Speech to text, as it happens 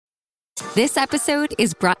This episode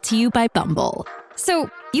is brought to you by Bumble. So,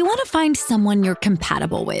 you want to find someone you're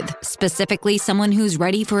compatible with, specifically someone who's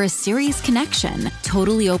ready for a serious connection,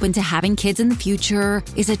 totally open to having kids in the future,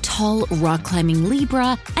 is a tall, rock-climbing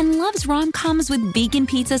Libra, and loves rom-coms with vegan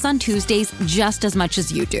pizzas on Tuesdays just as much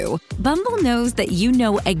as you do. Bumble knows that you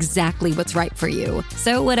know exactly what's right for you.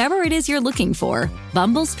 So whatever it is you're looking for,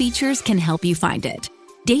 Bumble's features can help you find it.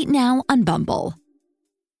 Date now on Bumble.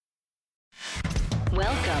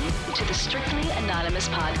 Welcome to the Strictly Anonymous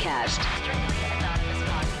podcast.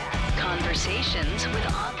 Conversations with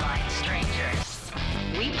online strangers.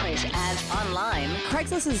 We place ads online.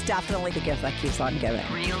 Craigslist is definitely the gift that keeps on giving.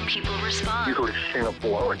 Real people respond. You go to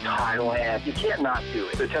Singapore or Thailand, you can't not do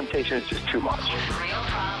it. The temptation is just too much. Real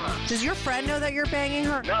problems. Does your friend know that you're banging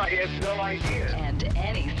her? No, he has no idea. And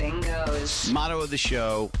anything goes. Motto of the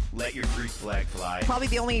show, let your Greek flag fly. Probably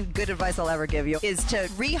the only good advice I'll ever give you is to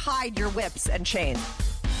re-hide your whips and chains.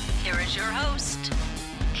 Here is your host,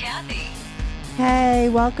 Kathy. Hey,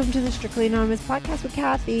 welcome to the Strictly Anonymous podcast with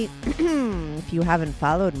Kathy. If you haven't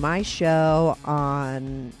followed my show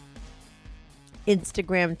on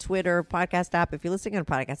Instagram, Twitter, podcast app, if you're listening on a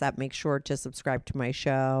podcast app, make sure to subscribe to my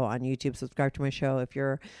show. On YouTube, subscribe to my show. If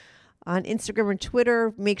you're on Instagram and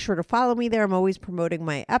Twitter, make sure to follow me there. I'm always promoting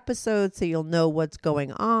my episodes so you'll know what's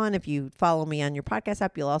going on. If you follow me on your podcast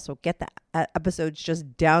app, you'll also get the episodes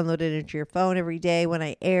just downloaded into your phone every day when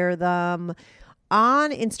I air them. On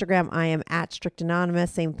Instagram, I am at Strict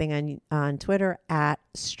Anonymous. Same thing on Twitter, at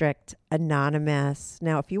Strict Anonymous.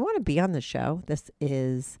 Now, if you want to be on the show, this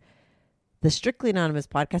is the Strictly Anonymous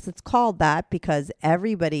podcast. It's called that because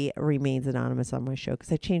everybody remains anonymous on my show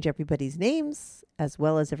because I change everybody's names as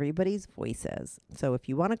well as everybody's voices. So if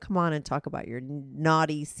you want to come on and talk about your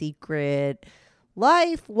naughty secret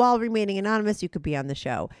life while remaining anonymous, you could be on the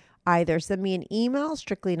show. Either send me an email,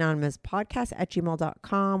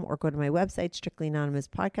 strictlyanonymouspodcast@gmail.com, or go to my website,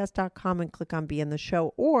 strictlyanonymouspodcast.com, and click on Be on the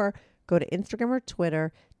Show, or go to Instagram or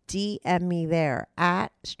Twitter, DM me there,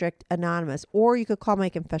 at Strict Anonymous. Or you could call my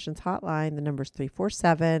confessions hotline. The number is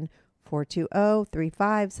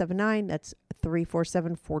 347-420-3579. That's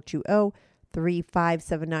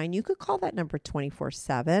 347-420-3579. You could call that number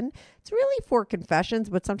 24/7. It's really for confessions,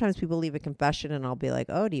 but sometimes people leave a confession and I'll be like,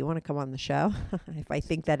 oh, do you want to come on the show? If I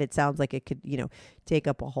think that it sounds like it could, take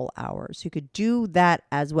up a whole hour. So you could do that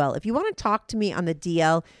as well. If you want to talk to me on the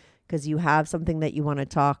DL because you have something that you want to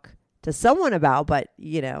talk to someone about, but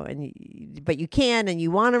you can, and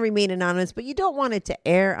you want to remain anonymous, but you don't want it to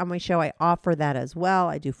air on my show, I offer that as well.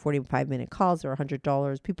 I do 45-minute calls. They're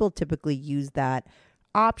 $100. People typically use that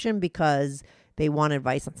option because they want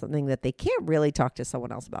advice on something that they can't really talk to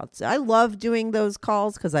someone else about. So I love doing those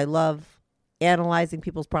calls because I love analyzing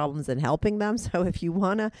people's problems and helping them. So if you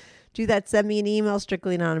want to do that, send me an email,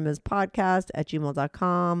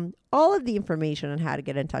 strictlyanonymouspodcast@gmail.com. All of the information on how to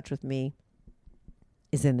get in touch with me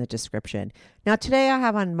is in the description. Now, today I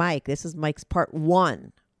have on Mike. This is Mike's part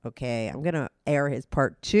 1. Okay, I'm going to air his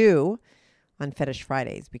part 2 on Fetish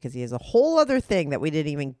Fridays because he has a whole other thing that we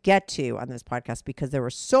didn't even get to on this podcast because there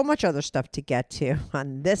was so much other stuff to get to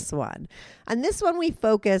on this one. On this one, we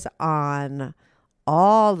focus on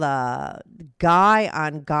all the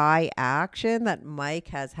guy-on-guy action that Mike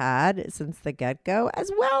has had since the get-go,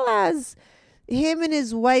 as well as him and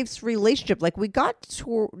his wife's relationship. Like, we got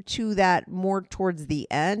to that more towards the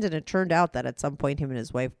end, and it turned out that at some point him and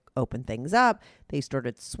his wife opened things up. They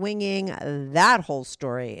started swinging. That whole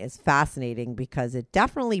story is fascinating because it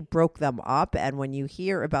definitely broke them up. And when you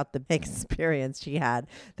hear about the experience she had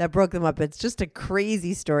that broke them up, it's just a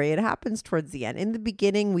crazy story. It happens towards the end. In the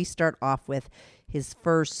beginning, we start off with his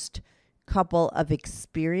first couple of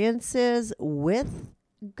experiences with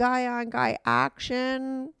guy-on-guy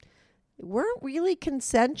action. Weren't really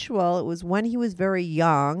consensual. It was when he was very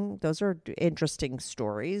young. Those are interesting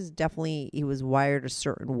stories. Definitely he was wired a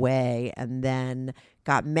certain way and then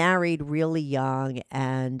got married really young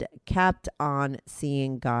and kept on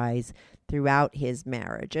seeing guys throughout his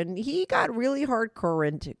marriage. And he got really hardcore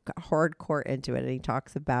into it. And he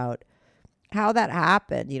talks about how that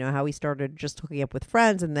happened, how he started just hooking up with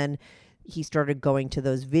friends, and then he started going to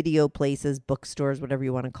those video places, bookstores, whatever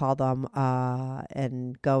you want to call them,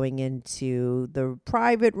 and going into the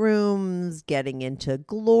private rooms, getting into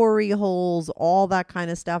glory holes, all that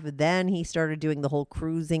kind of stuff. Then he started doing the whole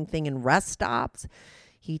cruising thing in rest stops.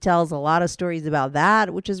 He tells a lot of stories about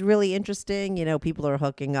that, which is really interesting. People are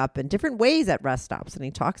hooking up in different ways at rest stops, and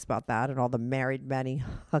he talks about that and all the married men he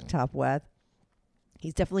hooked up with.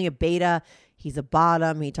 He's definitely a beta. He's a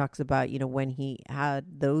bottom. He talks about, when he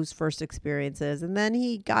had those first experiences. And then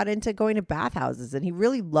he got into going to bathhouses. And he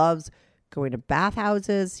really loves going to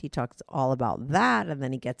bathhouses. He talks all about that. And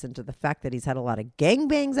then he gets into the fact that he's had a lot of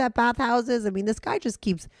gangbangs at bathhouses. I mean, this guy just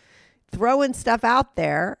keeps throwing stuff out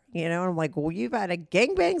there, you know. And I'm like, well, you've had a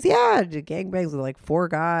gangbangs? Yeah, gangbangs with like 4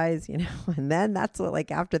 guys, you know. And then that's what,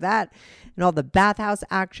 like, after that, and all the bathhouse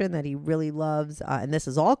action that he really loves. And this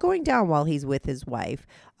is all going down while he's with his wife.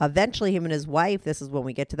 Eventually, him and his wife, this is when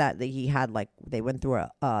we get to that he had, like, they went through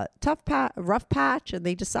a rough patch, and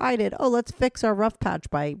they decided, oh, let's fix our rough patch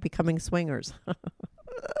by becoming swingers.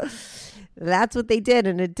 That's what they did,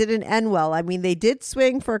 and it didn't end well. I mean, they did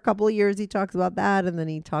swing for a couple of years. He talks about that, and then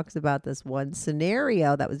he talks about this one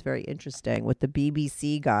scenario that was very interesting with the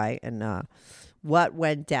BBC guy and what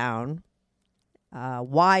went down,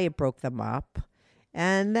 why it broke them up,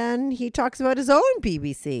 and then he talks about his own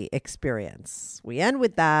BBC experience. We end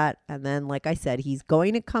with that, and then, like I said, he's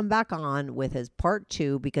going to come back on with his part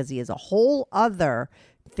 2 because he has a whole other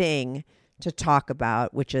thing to talk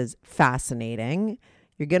about, which is fascinating.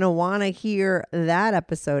 You're going to want to hear that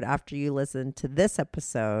episode after you listen to this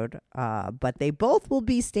episode, but they both will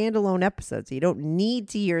be standalone episodes. So you don't need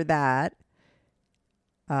to hear that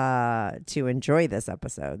to enjoy this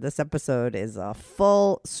episode. This episode is a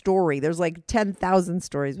full story. There's like 10,000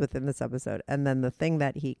 stories within this episode. And then the thing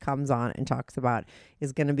that he comes on and talks about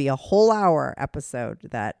is going to be a whole hour episode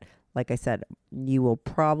that, like I said, you will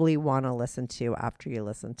probably want to listen to after you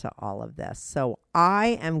listen to all of this. So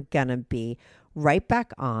I am going to be right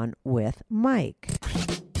back on with Mike.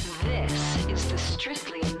 This is the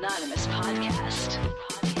Strictly Anonymous podcast.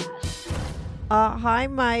 Hi,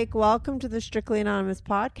 Mike. Welcome to the Strictly Anonymous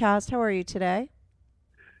podcast. How are you today?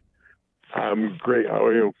 I'm great. How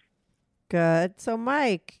are you? Good. So,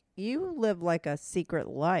 Mike, you live like a secret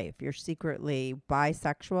life. You're secretly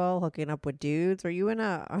bisexual, hooking up with dudes. Are you in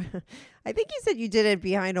a? I think you said you did it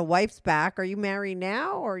behind a wife's back. Are you married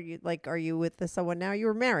now, or are you with someone now? You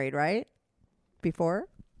were married, right? Before?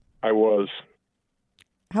 I was.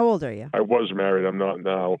 How old are you? I was married. I'm not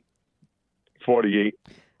now. 48.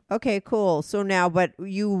 Okay, cool. So now, but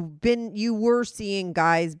you were seeing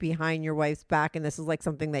guys behind your wife's back, and this is like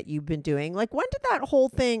something that you've been doing. Like, when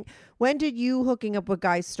did you hooking up with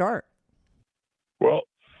guys start? Well,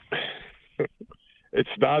 it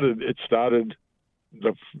started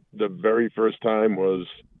the very first time was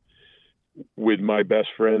with my best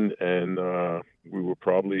friend, and we were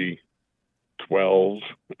probably 12.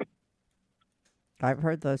 I've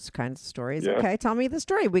heard those kinds of stories. Yeah. Okay, tell me the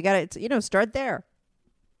story. We got to, start there.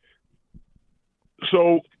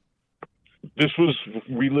 So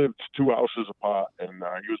we lived 2 houses apart, and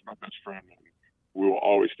he was my best friend, and we were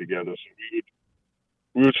always together. So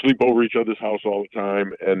we would sleep over each other's house all the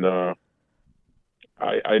time, and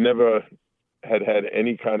I never had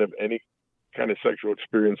any kind of sexual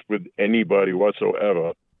experience with anybody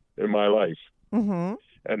whatsoever in my life. Mm-hmm.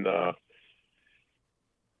 And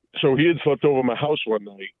so he had slept over my house one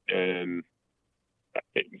night, and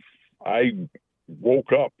I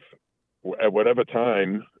woke up at whatever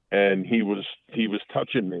time, and he was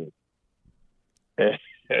touching me,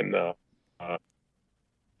 and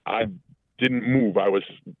I didn't move. I was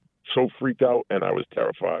so freaked out, and I was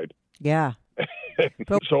terrified. Yeah.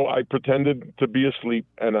 So I pretended to be asleep,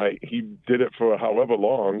 and he did it for however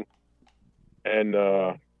long, and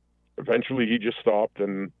eventually he just stopped,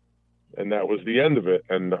 and that was the end of it.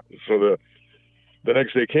 And so the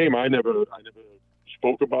next day came. I never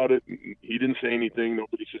spoke about it. He didn't say anything.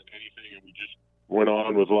 Nobody said anything, and we just went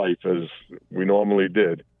on with life as we normally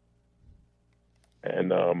did.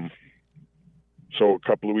 And so a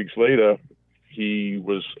couple of weeks later, he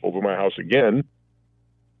was over my house again,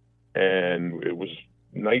 and it was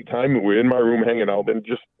nighttime, and we're in my room hanging out. And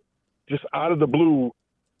just out of the blue,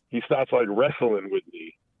 he starts like wrestling with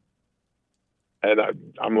me, and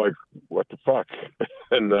I'm like, what the fuck?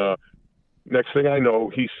 And next thing I know,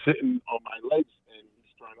 he's sitting on my legs, and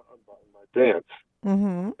he's trying to unbutton my pants.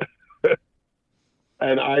 Mm-hmm.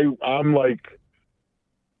 And I'm like,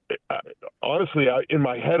 honestly, in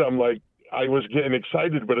my head, I'm like, I was getting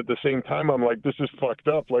excited, but at the same time, I'm like, this is fucked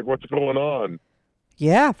up. Like, what's going on?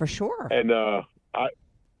 Yeah, for sure. And I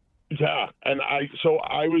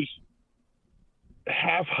was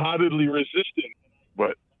half-heartedly resisting,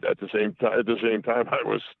 but at the same time, I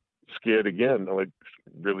was scared again, like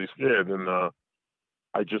really scared, and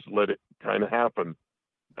I just let it kind of happen.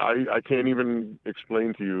 I can't even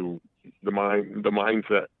explain to you the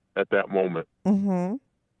mindset at that moment. Mm-hmm.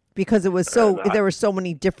 Because it was there were so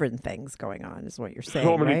many different things going on, is what you're saying.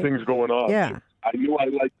 So many right? things going on. Yeah. I knew I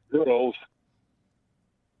liked girls,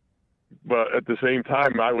 but at the same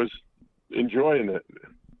time, I was enjoying it.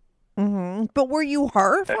 Mm-hmm. But were you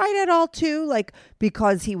horrified at all too, like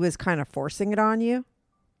because he was kind of forcing it on you,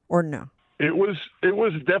 or no? It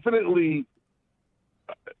was definitely,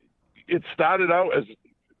 it started out as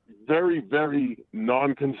very, very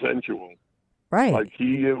non-consensual. Right. Like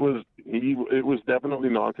it was definitely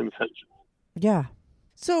non-consensual. Yeah.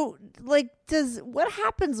 So, like, what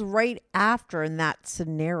happens right after in that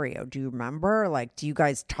scenario? Do you remember? Like, do you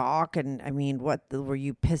guys talk? And I mean, were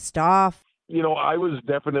you pissed off? You know, I was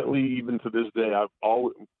definitely, even to this day,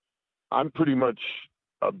 I'm pretty much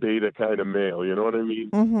a beta kind of male. You know what I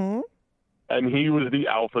mean? Mm-hmm. And he was the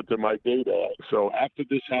alpha to my beta. So after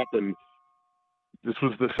this happened, this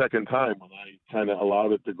was the second time when I kind of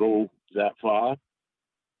allowed it to go that far.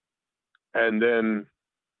 And then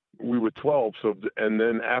we were 12. And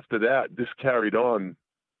then after that, this carried on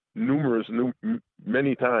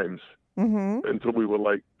many times until we were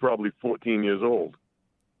like probably 14 years old.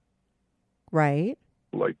 Right.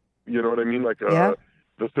 Like, you know what I mean? Like, Yeah.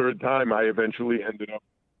 The third time I eventually ended up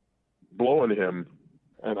blowing him,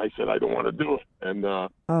 and I said, I don't want to do it. And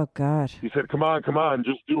Oh, God. he said, come on,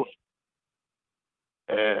 just do it.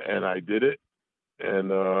 And I did it.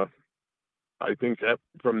 And I think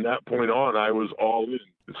from that point on, I was all in.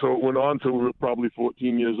 So it went on till we were probably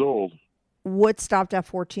 14 years old. What stopped at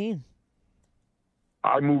 14?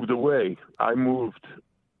 I moved away. I moved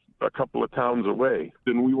a couple of towns away.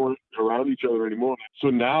 Then we weren't around each other anymore. So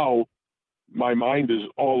now my mind is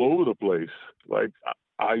all over the place. Like,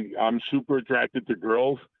 I'm super attracted to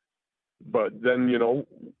girls, but then, you know,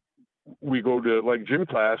 we go to like gym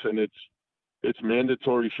class and it's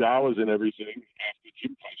mandatory showers and everything. After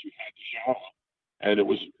gym class, we had to shower, and it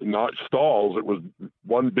was not stalls. It was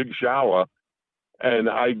one big shower. And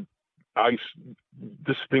I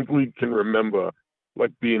distinctly can remember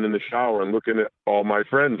like being in the shower and looking at all my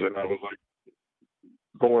friends, and I was like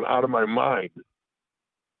going out of my mind.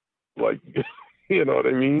 Like, you know what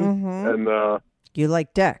I mean? Mm-hmm. And You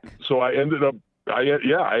like dick. so I ended up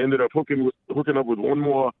hooking up with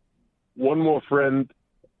one more friend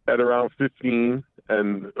at around 15,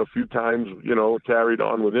 and a few times, you know, carried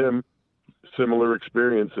on with him, similar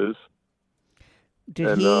experiences.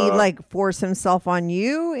 Did he like force himself on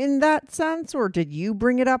you in that sense, or did you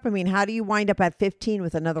bring it up? I mean, how do you wind up at 15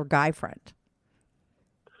 with another guy friend?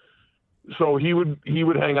 So he would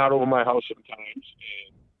hang out over my house sometimes,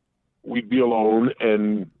 and we'd be alone,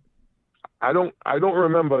 and I don't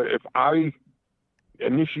remember if I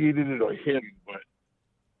initiated it or him, but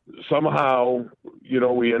somehow, you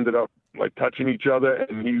know, we ended up like touching each other,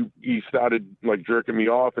 and he started like jerking me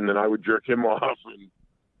off, and then I would jerk him off, and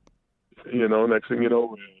you know, next thing you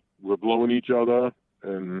know, we're blowing each other,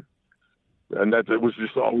 and it was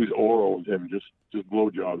just always oral with him, just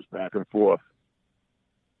blowjobs back and forth.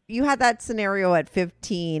 You had that scenario at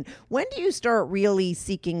 15. When do you start really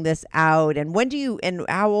seeking this out? And and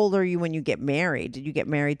how old are you when you get married? Did you get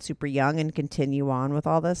married super young and continue on with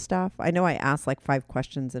all this stuff? I know I asked like 5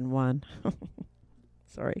 questions in one.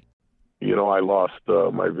 Sorry. You know, I lost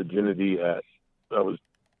my virginity I was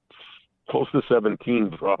close to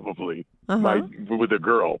 17 probably, with a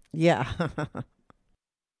girl. Yeah.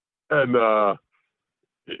 And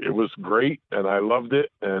it was great, and I loved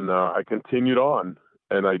it, and I continued on.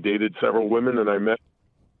 And I dated several women, and I met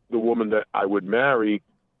the woman that I would marry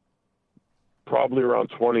probably around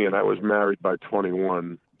 20, and I was married by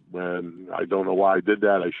 21. And I don't know why I did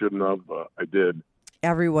that. I shouldn't have, but I did.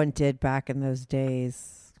 Everyone did back in those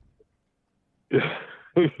days. Yeah,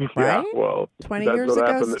 right? Well, 20 that's years what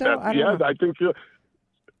ago happened. still? I don't know. I think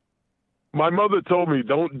my mother told me,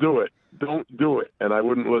 don't do it. Don't do it. And I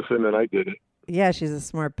wouldn't listen, and I did it. Yeah, she's a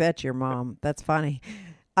smart bitch, your mom. That's funny.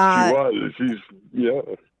 She was. Yeah.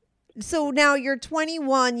 So now you're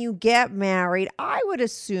 21, you get married. I would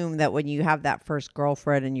assume that when you have that first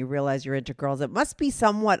girlfriend and you realize you're into girls, it must be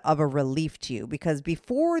somewhat of a relief to you, because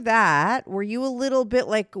before that, were you a little bit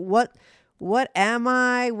like, what am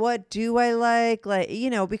I? What do I like? Like, you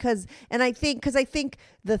know, because I think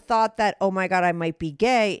the thought that, oh my God, I might be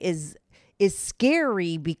gay is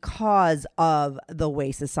scary because of the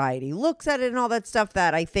way society looks at it and all that stuff,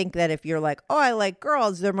 that I think that if you're like, oh, I like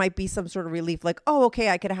girls, there might be some sort of relief, like, oh, okay,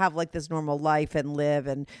 I could have like this normal life and live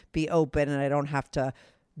and be open, and I don't have to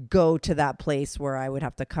go to that place where I would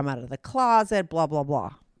have to come out of the closet, blah, blah,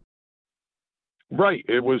 blah. Right.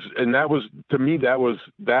 It was, and that was, to me,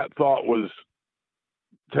 that thought was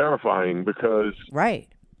terrifying, because,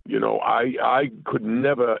 right, you know, I could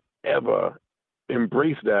never, ever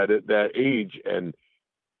embrace that at that age. And,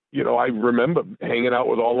 you know, I remember hanging out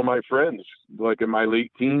with all of my friends, like in my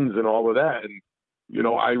late teens and all of that. And, you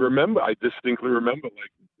know, I distinctly remember,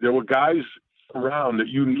 like, there were guys around that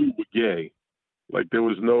you knew were gay. Like, there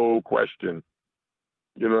was no question.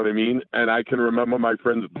 You know what I mean? And I can remember my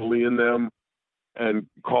friends bullying them, and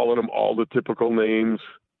calling them all the typical names.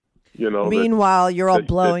 You know. Meanwhile, you're all that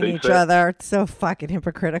blowing they each say. other. It's so fucking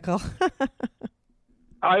hypocritical.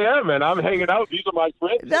 I am, and I'm hanging out. These are my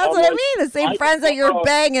friends. That's I'm what I like, mean. The same friends that you're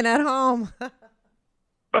banging at home.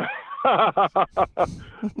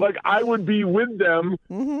 Like I would be with them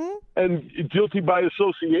and guilty by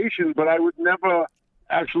association, but I would never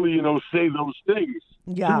actually, say those things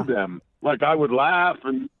Yeah. to them. Like I would laugh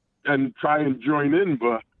and try and join in,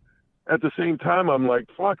 but at the same time, I'm like,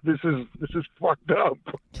 fuck, this is fucked up.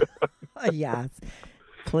 Yes.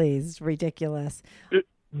 Please. Ridiculous. It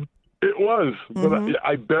was, but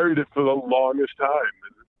I buried it for the longest time.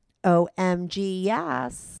 OMG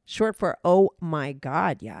Yes, short for Oh My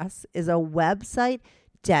God Yes, is a website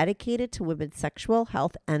dedicated to women's sexual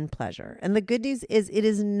health and pleasure. And the good news is it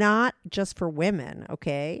is not just for women,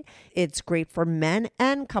 okay? It's great for men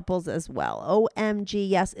and couples as well. OMG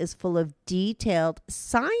Yes is full of detailed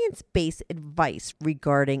science-based advice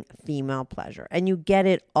regarding female pleasure. And you get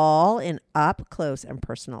it all in up close and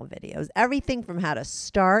personal videos. Everything from how to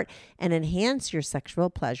start and enhance your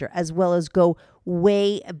sexual pleasure, as well as go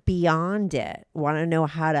way beyond it. Want to know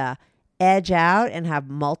how to edge out and have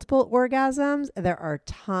multiple orgasms? There are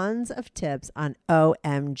tons of tips on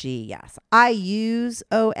OMG Yes. I use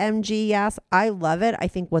OMG Yes. I love it. I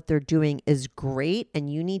think what they're doing is great, and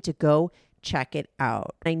you need to go check it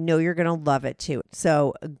out. I know you're going to love it too.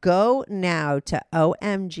 So go now to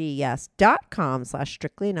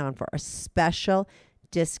omgyes.com/strictlyanon for a special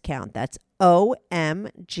discount. That's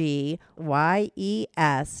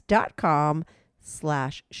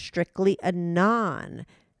omgyes.com/strictlyanon.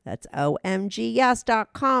 That's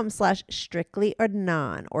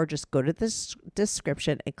omgyes.com/strictlyanon, or just go to the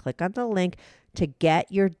description and click on the link to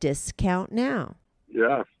get your discount now.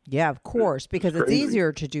 Yeah. Yeah, of course, because it's crazy.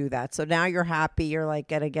 easier to do that. So now you're happy. You're like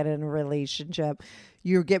going to get in a relationship.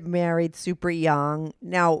 You get married super young.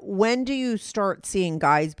 Now, when do you start seeing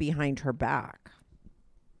guys behind her back?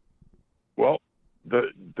 Well, the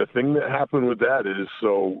thing that happened with that is,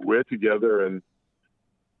 so we're together and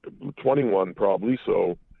 21 probably.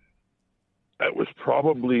 So it was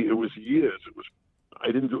years. I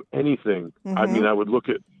didn't do anything. I mean, I'd look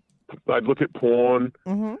at porn,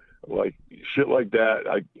 like shit like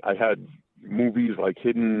that. I had movies like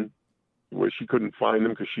hidden where she couldn't find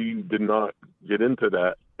them because she did not get into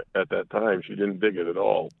that at that time. She didn't dig it at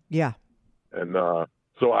all. Yeah. And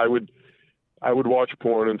so I would watch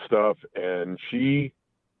porn and stuff, and she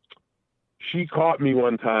caught me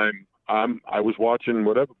one time. I was watching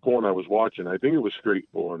whatever porn I was watching. I think it was straight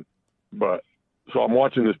porn, but so I'm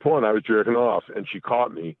watching this porn. I was jerking off, and she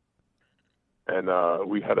caught me, and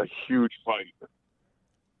we had a huge fight.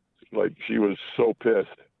 Like she was so pissed,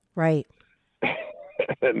 Right.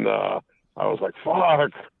 and I was like,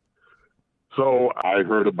 "Fuck!" So I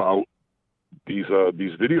heard about these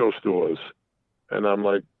video stores, and I'm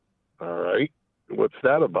like, "All right, what's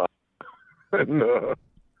that about?" And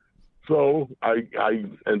so I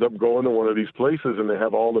end up going to one of these places, and they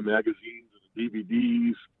have all the magazines and the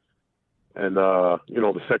DVDs and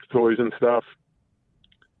the sex toys and stuff.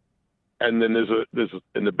 And then there's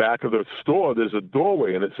in the back of the store there's a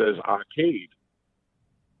doorway, and it says arcade.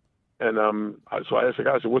 And so I asked the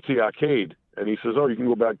guy, I said, "What's the arcade?" And he says, "Oh, you can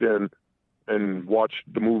go back there and watch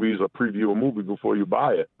the movies or preview a movie before you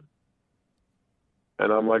buy it."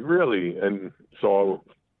 And I'm like, "Really?" And so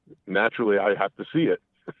naturally I have to see it.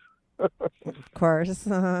 Of course.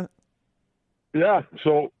 Yeah,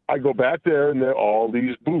 so I go back there, and there are all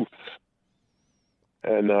these booths.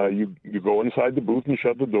 And you go inside the booth and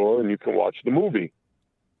shut the door, and you can watch the movie.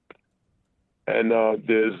 And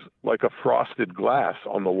there's like a frosted glass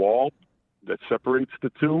on the wall that separates the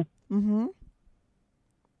two. Mm-hmm.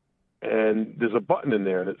 And there's a button in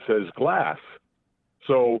there, and it says glass.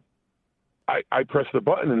 So I press the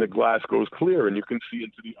button, and the glass goes clear, and you can see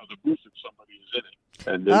into the other booth if somebody is in it.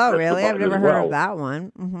 And they Oh, press the really? I've button never as heard well. of that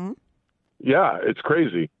one. Mm-hmm. Yeah, it's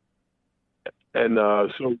crazy. And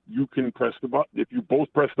so you can press the button. If you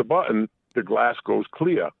both press the button, the glass goes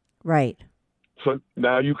clear. Right. So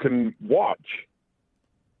now you can watch.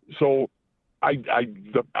 So I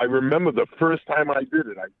remember the first time I did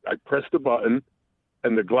it, I pressed the button,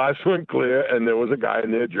 and the glass went clear, and there was a guy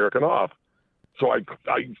in there jerking off. So I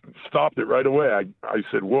stopped it right away. I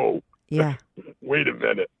said, "Whoa, Yeah. wait a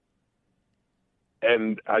minute."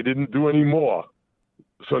 And I didn't do any more.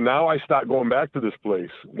 So now I start going back to this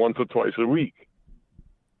place once or twice a week.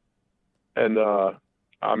 And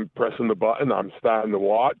I'm pressing the button, I'm starting to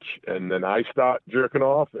watch, and then I start jerking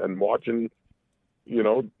off and watching,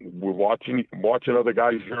 we're watching other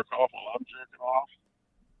guys jerk off while I'm jerking off.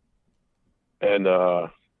 And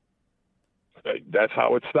that's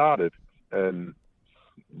how it started. And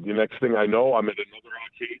the next thing I know, I'm at another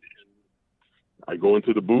arcade, and I go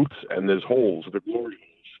into the booths, and there's holes, the glory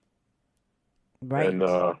holes. Right. And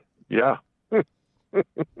yeah.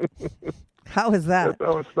 How is that?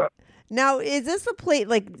 That was that. Now, is this a plate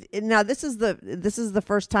now this is the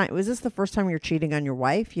first time, was this the first time you're cheating on your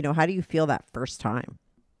wife? You know, how do you feel that first time?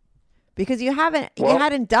 Because you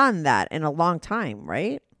hadn't done that in a long time,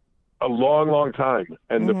 right? A long time.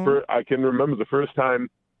 And I can remember the first time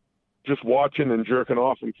just watching and jerking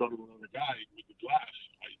off in front of another guy with the glass.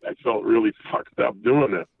 I felt really fucked up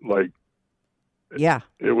doing it. Like, yeah,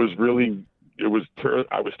 it was really, I was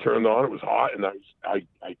turned on. It was hot, and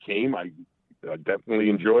I came. I definitely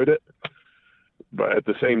enjoyed it. But at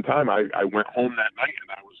the same time, I went home that night, and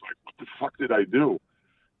I was like, what the fuck did I do?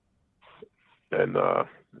 And,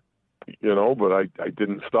 but I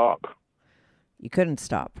didn't stop. You couldn't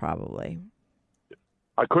stop, probably.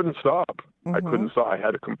 I couldn't stop. I couldn't stop. I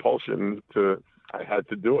had a compulsion I had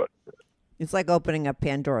to do it. It's like opening up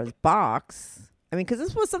Pandora's box. I mean, because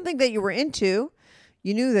this was something that you were into.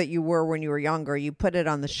 You knew that you were when you were younger. You put it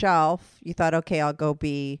on the shelf. You thought, okay, I'll go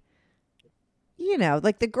be,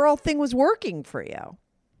 like the girl thing was working for you.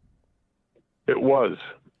 It was.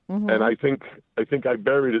 And I think I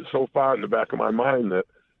buried it so far in the back of my mind that,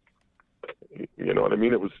 you know what I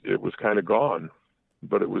mean? It was kind of gone,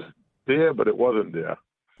 but it was there, but it wasn't there.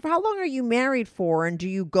 For how long are you married for? And do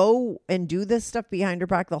you go and do this stuff behind her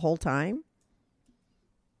back the whole time?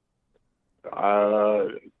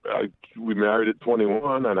 We married at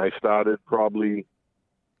 21, and I started probably,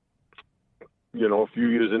 a few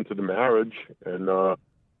years into the marriage, and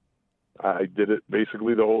I did it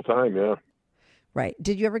basically the whole time. Yeah. Right.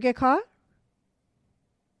 Did you ever get caught?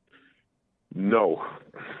 No.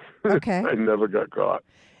 Okay. I never got caught.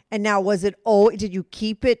 And now, did you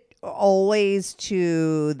keep it always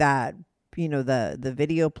to that, the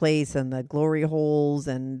video place and the glory holes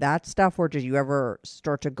and that stuff? Or did you ever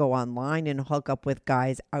start to go online and hook up with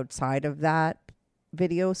guys outside of that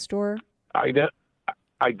video store? I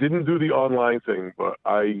didn't do the online thing, but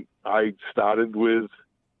I started with,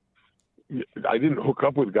 I didn't hook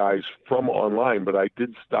up with guys from online, but I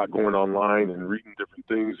did start going online and reading different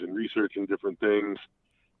things and researching different things.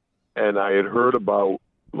 And I had heard about,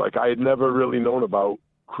 like, I had never really known about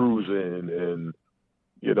cruising and,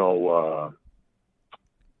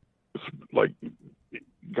 like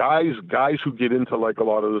guys who get into like a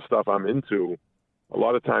lot of the stuff I'm into, a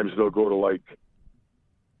lot of times they'll go to like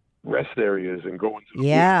rest areas and go into the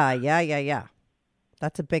Yeah.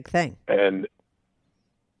 That's a big thing. And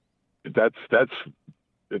that's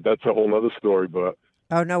a whole nother story, but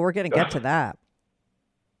oh no, we're gonna get to that.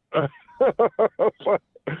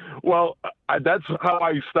 Well, that's how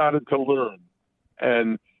I started to learn,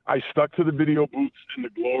 and I stuck to the video booths and the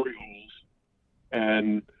glory holes,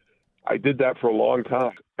 and I did that for a long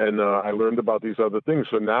time, and I learned about these other things.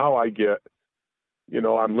 So now I get,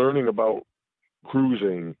 I'm learning about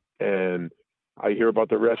cruising, and I hear about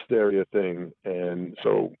the rest area thing, and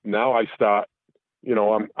so now I start,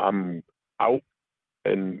 I'm out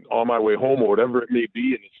and on my way home or whatever it may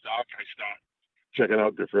be, and it's dark, I start checking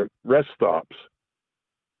out different rest stops.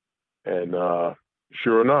 And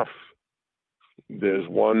sure enough, there's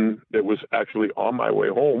one that was actually on my way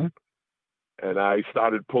home, and I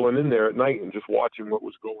started pulling in there at night and just watching what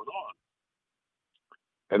was going on.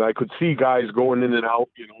 And I could see guys going in and out,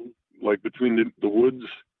 like between the woods,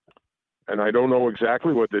 and I don't know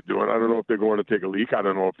exactly what they're doing. I don't know if they're going to take a leak. I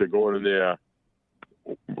don't know if they're going in there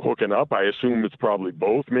hooking up. I assume it's probably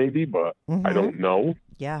both, maybe, but I don't know.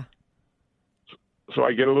 Yeah. So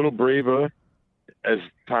I get a little braver as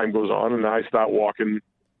time goes on, and I start walking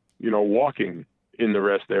in the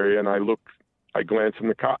rest area, and I glance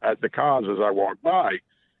at the cars as I walk by,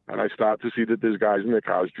 and I start to see that there's guys in the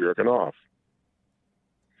cars jerking off.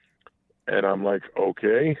 And I'm like,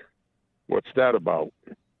 okay, what's that about?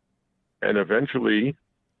 And eventually,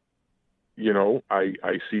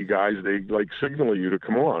 I see guys, they like signal you to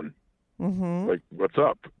come on. Like, what's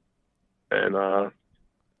up? And, I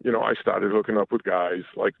started hooking up with guys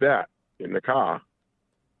like that in the car.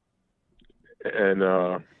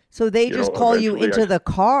 And so they just call you into the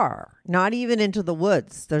car, not even into the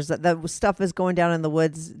woods. That stuff is going down in the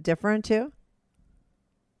woods different too?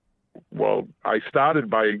 Well, I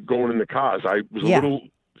started by going in the cars. I was a little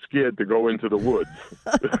scared to go into the woods.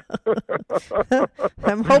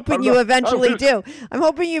 I'm hoping you eventually do. I'm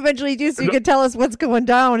hoping you eventually do so you can tell us what's going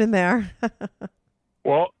down in there.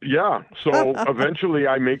 Well, yeah. So eventually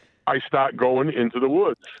I start going into the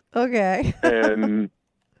woods. Okay. And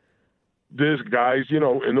there's guys, in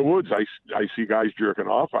the woods. I see guys jerking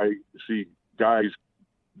off. I see guys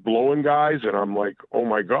blowing guys, and I'm like, oh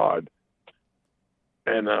my God.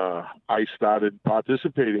 And I started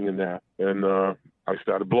participating in that, and I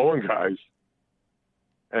started blowing guys.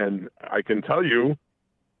 And I can tell you,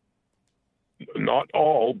 not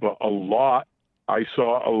all, but a lot, I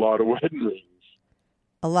saw a lot of wedding rings.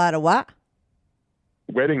 A lot of what?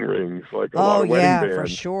 Wedding rings, like a lot of wedding yeah, bands. for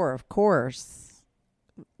sure, of course.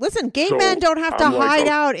 Listen, gay So, men don't have to I'm like, hide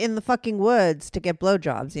out in the fucking woods to get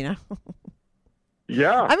blowjobs, you know?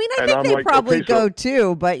 Yeah. I mean, I and think I'm they like, probably okay, so- go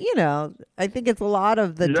too, but you know, I think it's a lot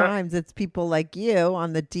of the Yeah. times it's people like you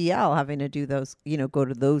on the DL having to do those, you know, go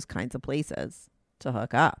to those kinds of places to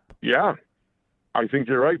hook up. Yeah, I think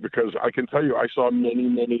you're right, because I can tell you, I saw many,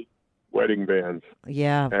 many wedding bands,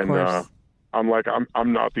 Yeah, of and course. I'm like,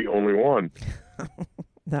 I'm not the only one.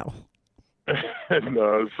 No. And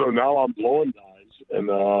so now I'm blowing guys,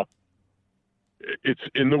 and it's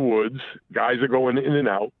in the woods. Guys are going in and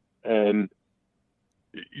out, and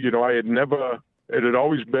you know, it had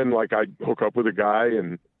always been like I'd hook up with a guy,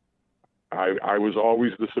 and I was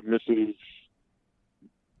always the submissive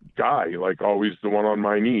guy, like always the one on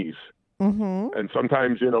my knees. Mm-hmm. And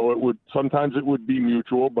sometimes, you know, sometimes it would be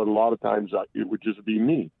mutual, but a lot of times it would just be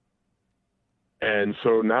me. And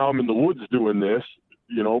so now I'm in the woods doing this,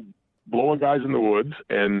 you know, blowing guys in the woods,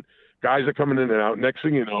 and guys are coming in and out. Next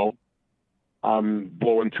thing you know, I'm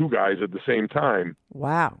blowing two guys at the same time.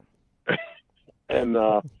 Wow. And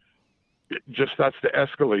it just starts to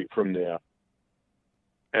escalate from there.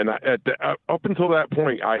 And up until that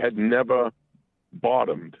point, I had never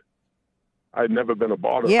bottomed. I'd never been a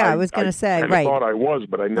bottom. Yeah, I was going to say, right. right. I thought I was,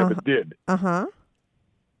 but I never did. Uh-huh.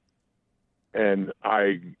 And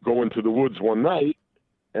I go into the woods one night,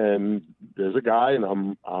 and there's a guy,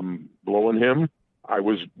 and I'm blowing him. I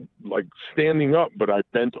was like standing up, but I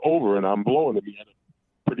bent over and I'm blowing him. He had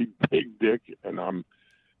a pretty big dick, and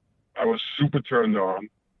I was super turned on.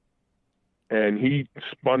 And he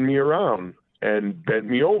spun me around and bent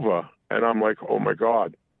me over, and I'm like, oh my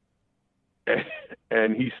God.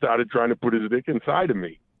 And he started trying to put his dick inside of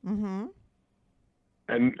me. Mm-hmm.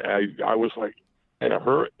 And I was like, and it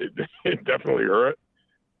hurt. It definitely hurt.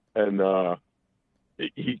 And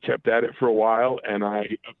he kept at it for a while, and I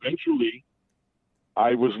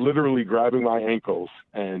was literally grabbing my ankles,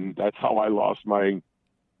 and that's how I lost my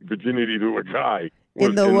virginity to a guy.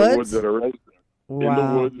 In the woods? At a rest, Wow. in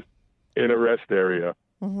the woods, in a rest area.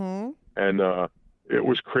 Mm-hmm. And it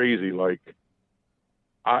was crazy. Like,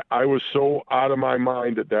 I was so out of my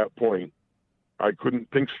mind at that point. I couldn't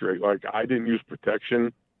think straight. Like, I didn't use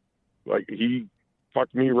protection. Like, he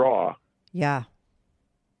fucked me raw. Yeah.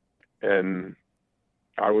 And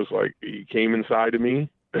I was like, he came inside of me.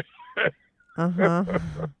 Uh-huh.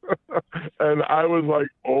 And I was like,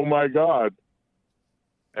 oh my God.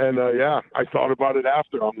 And yeah, I thought about it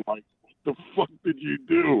after. I'm like, what the fuck did you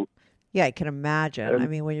do? Yeah, I can imagine. And- I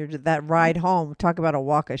mean, when you're that ride home, talk about a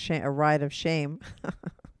ride of shame.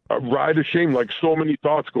 A ride of shame, like so many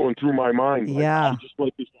thoughts going through my mind. Like, Yeah. I just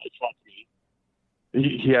like this guy fucked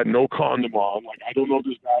me. He had no condom on. Like, I don't know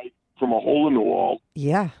this guy from a hole in the wall.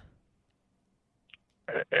 Yeah.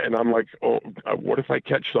 And I'm like, oh, what if I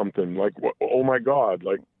catch something? Like, oh my God!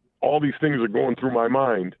 Like, all these things are going through my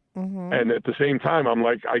mind, Mm-hmm. and at the same time, I'm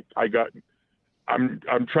like, I'm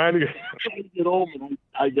trying to get home, and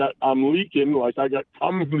I'm leaking. Like, I got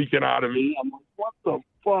cum leaking out of me. I'm like, what the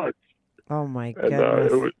fuck? Oh my And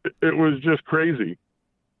goodness. it was just crazy.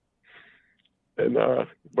 And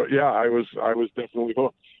but yeah, I was definitely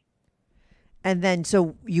hooked. And then,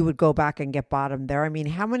 so you would go back and get bottom there. I mean,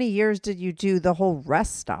 how many years did you do the whole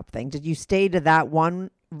rest stop thing? Did you stay to that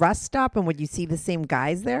one rest stop, and would you see the same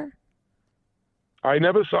guys there? I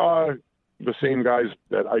never saw the same guys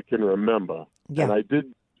that I can remember. Yeah.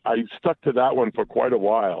 And I stuck to that one for quite a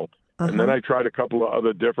while. And then I tried a couple of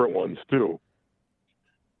other different ones too.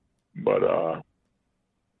 But,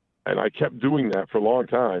 and I kept doing that for a long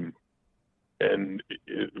time, and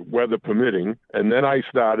weather permitting. And then I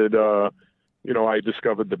started, you know, I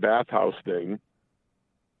discovered the bathhouse thing,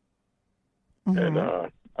 and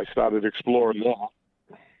I started exploring that,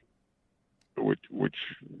 which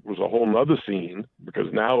was a whole nother scene, because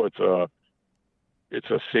now it's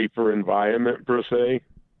a safer environment per se.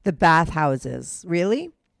 The bathhouses,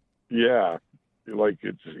 really? Yeah, like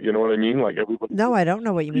it's, you know what I mean? Like everybody. No, I don't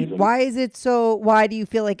know what you mean. Reason. Why is it so? Why do you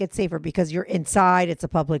feel like it's safer? Because you're inside. It's a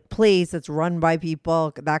public place. It's run by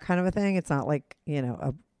people. That kind of a thing. It's not like, you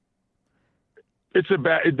know.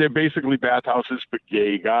 They're basically bathhouses for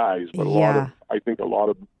gay guys, but I think a lot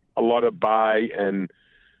of bi and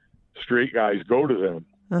straight guys go to them,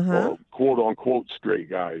 or quote unquote straight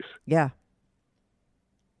guys. Yeah.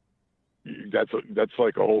 That's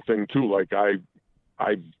like a whole thing too. Like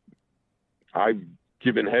I've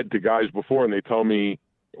given head to guys before, and they tell me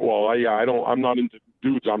Well, I'm not into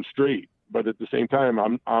dudes. I'm straight, but at the same time,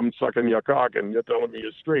 I'm sucking your cock, and you're telling me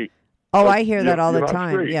you're straight. Oh, But I hear that all you're the not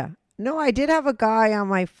time. straight. Yeah. No, I did have a guy on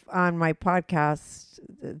my podcast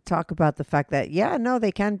talk about the fact that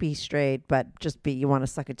they can be straight, but you want to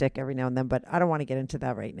suck a dick every now and then. But I don't want to get into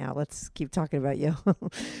that right now. Let's keep talking about you.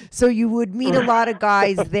 So you would meet a lot of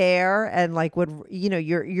guys there, and like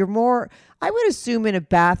you're more. I would assume in a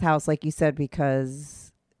bathhouse, like you said,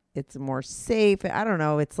 because it's more safe. I don't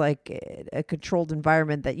know. It's like a controlled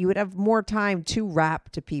environment that you would have more time to rap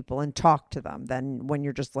to people and talk to them than when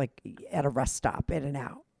you're just like at a rest stop, in and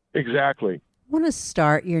out. Exactly. Want to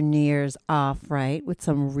start your New Year's off right with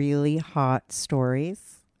some really hot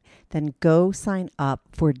stories? Then go sign up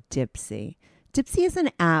for Dipsea. Dipsea is an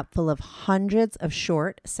app full of hundreds of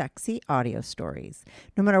short, sexy audio stories.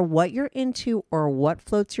 No matter what you're into or what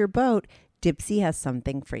floats your boat, Dipsea has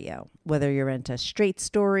something for you. Whether you're into straight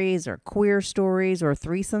stories or queer stories or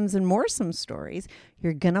threesomes and moresome stories,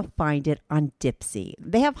 you're going to find it on Dipsea.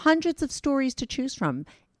 They have hundreds of stories to choose from,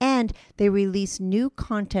 and they release new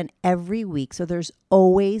content every week, so there's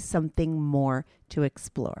always something more to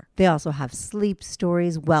explore. They also have sleep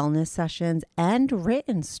stories, wellness sessions, and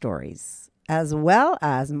written stories, as well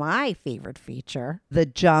as my favorite feature, the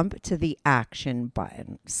jump to the action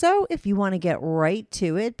button. So if you want to get right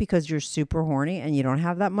to it because you're super horny and you don't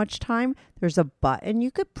have that much time, there's a button you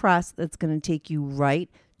could press that's going to take you right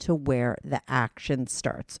to where the action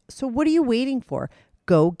starts. So what are you waiting for?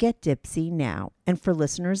 Go get Dipsea now. And for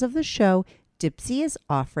listeners of the show, Dipsea is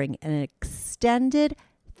offering an extended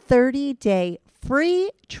 30-day free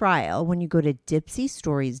trial when you go to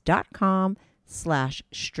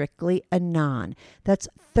dipseastories.com/strictlyanon. That's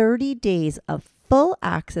 30 days of full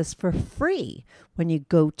access for free when you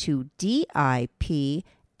go to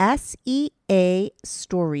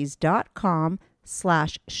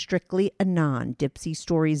dipseastories.com/strictlyanon.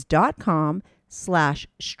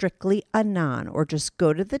 dipseastories.com/strictlyanon, or just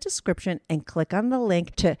go to the description and click on the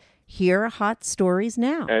link to hear hot stories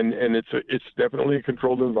now. And it's definitely a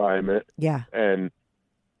controlled environment. Yeah. And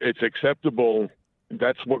it's acceptable.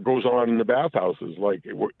 That's what goes on in the bathhouses. Like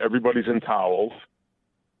everybody's in towels.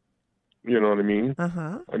 You know what I mean?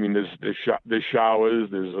 Uh-huh. I mean, there's showers,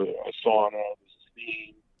 there's a sauna, there's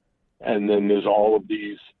steam, and then there's all of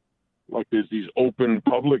these, like there's these open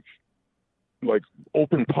public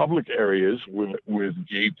areas with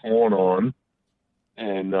gay porn on,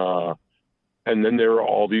 and then there are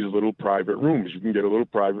all these little private rooms. You can get a little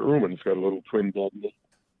private room, and it's got a little twin bed in it,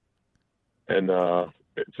 and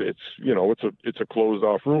it's a closed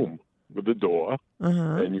off room with a door,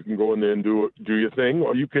 and you can go in there and do your thing,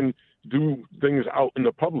 or you can do things out in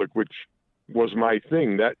the public, which was my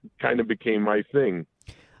thing. That kind of became my thing.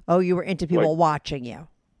 Oh, you were into people watching you.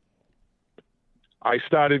 I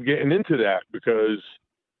started getting into that because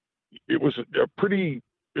it wasn't a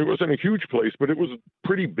huge place, but it was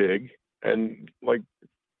pretty big. And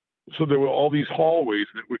so there were all these hallways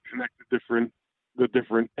that would connect the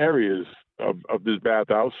different areas of this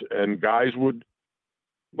bathhouse, and guys would,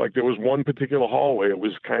 there was one particular hallway. It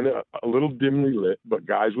was kind of a little dimly lit, but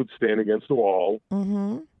guys would stand against the wall,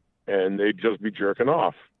 and they'd just be jerking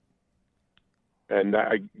off. And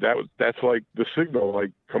that's like the signal,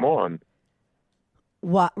 like, come on.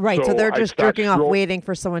 What? Right. So they're just jerking off, waiting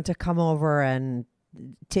for someone to come over and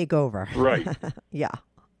take over. Right. Yeah.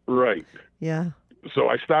 Right. Yeah. So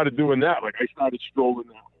I started doing that. Like I started strolling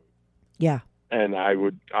that way. Yeah. And I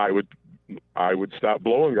would start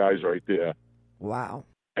blowing guys right there. Wow.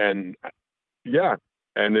 And yeah,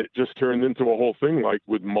 and it just turned into a whole thing, like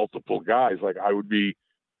with multiple guys. Like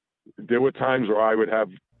there were times where I would have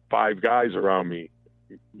 5 guys around me.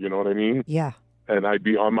 You know what I mean? Yeah. And I'd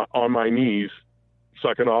be on my knees,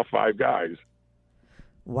 sucking off 5 guys.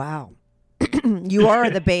 Wow. You are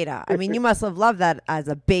the beta. I mean, you must have loved that as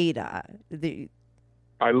a beta.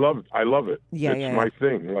 I love it. Yeah, it's my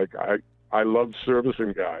thing. Like I love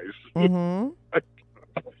servicing guys. Mm-hmm.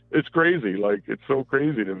 It's crazy. Like it's so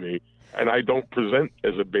crazy to me. And I don't present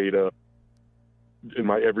as a beta in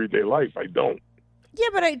my everyday life. I don't. Yeah,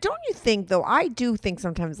 but don't you think, though, I do think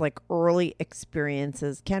sometimes like early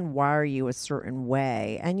experiences can wire you a certain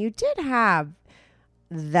way. And you did have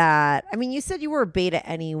that. I mean, you said you were a beta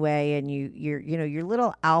anyway, and your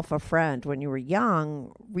little alpha friend when you were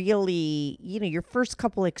young, really, your first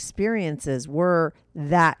couple experiences were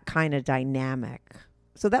that kind of dynamic.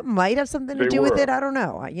 So that might have something to do with it. I don't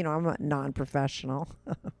know. I'm a non-professional.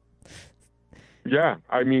 Yeah,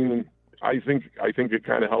 I mean, I think it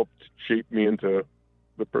kind of helped shape me into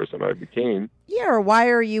the person I became. Yeah, or why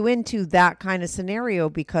are you into that kind of scenario?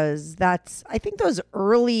 Because I think those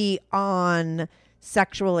early on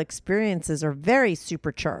sexual experiences are very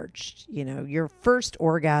supercharged. You know, your first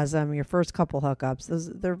orgasm, your first couple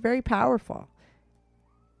hookups, they're very powerful.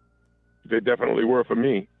 They definitely were for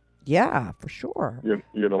me. Yeah, for sure.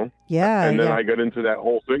 You know. Yeah. And then yeah. I got into that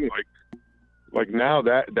whole thing. Like now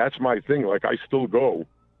that's my thing. Like I still go.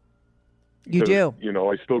 You do. You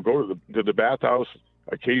know, I still go to the bathhouse.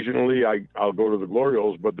 Occasionally, I'll go to the Glory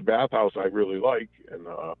Holes, but the bathhouse I really like, and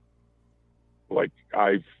like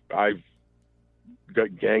I've got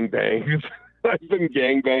gangbangs. I've been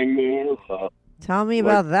gangbanged there. Tell me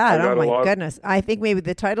about that. Oh my lot... goodness! I think maybe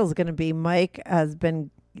the title is going to be Mike has been,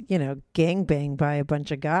 you know, gangbanged by a bunch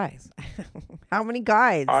of guys. How many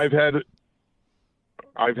guys? I've had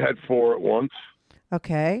 4 at once.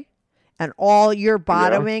 Okay, and all you're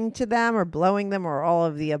bottoming to them, or blowing them, or all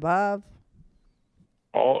of the above.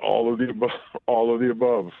 All of the above. All of the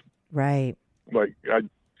above. Right. Like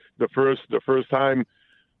the first time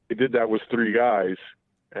I did that was 3 guys,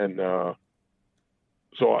 and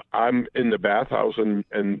so I'm in the bathhouse, and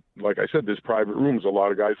like I said, there's private rooms. A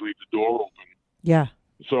lot of guys leave the door open. Yeah.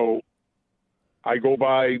 So I go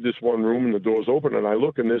by this one room, and the door's open, and I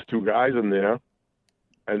look, and there's 2 guys in there,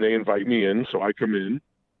 and they invite me in. So I come in,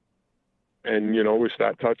 and you know, we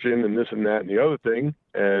start touching and this and that and the other thing,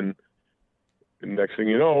 and next thing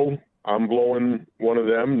you know, I'm blowing one of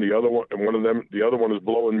them, the other one is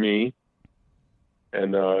blowing me,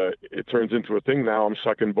 and it turns into a thing. Now I'm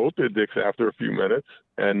sucking both their dicks after a few minutes,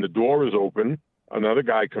 and the door is open. Another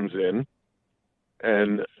guy comes in,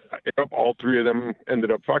 and all 3 of them ended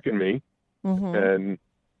up fucking me, and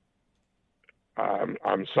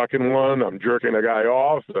I'm sucking one, I'm jerking a guy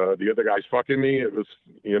off, the other guy's fucking me. It was,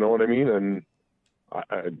 you know what I mean, and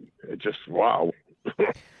it just wow.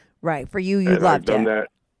 Right. For you, and loved I've done it. That.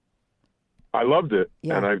 I loved it.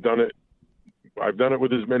 Yeah. And I've done it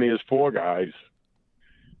with as many as 4 guys.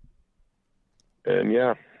 And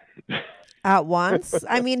yeah. At once?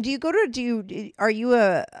 I mean, are you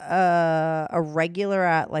a regular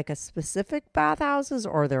at like a specific bathhouses,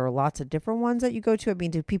 or there are lots of different ones that you go to? I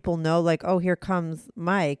mean, do people know like, oh, here comes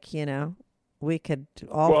Mike, you know? We could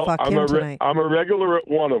all fuck him tonight. I'm a regular at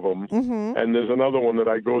one of them, and there's another one that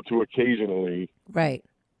I go to occasionally. Right.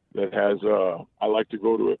 That has I like to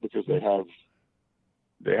go to it because they have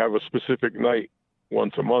a specific night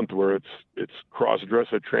once a month where it's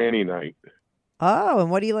cross-dresser tranny night. Oh,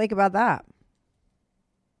 and what do you like about that?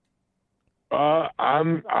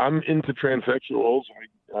 I'm into transsexuals.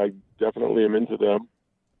 I definitely am into them.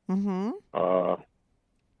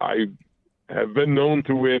 I have been known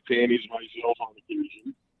to wear panties myself on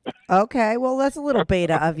occasion. Okay, well, that's a little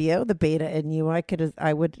beta of you. The beta in you,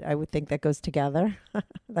 I would think that goes together.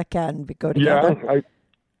 That can go together. Yeah,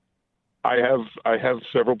 I have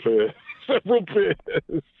several pairs. Several pairs.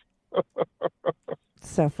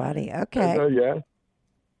 So funny. Okay. And, yeah,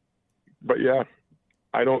 but yeah,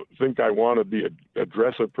 I don't think I want to be a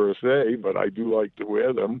dresser per se, but I do like to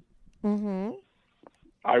wear them.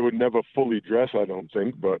 I would never fully dress, I don't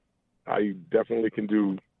think, but I definitely can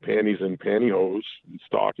do panties and pantyhose and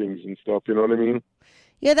stockings and stuff. You know what I mean?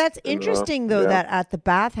 Yeah, that's interesting though. Yeah. That at the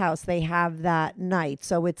bathhouse they have that night,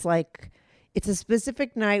 so it's like it's a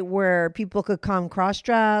specific night where people could come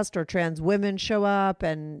cross-dressed or trans women show up,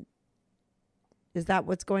 and is that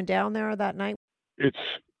what's going down there that night? It's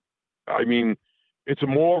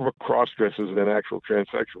more of a cross-dressers than actual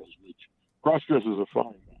transsexuals. Which cross-dressers are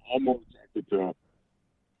fine. I'm more attracted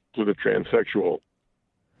to the transsexual.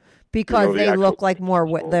 Because you know, they look like more,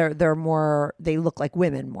 they look like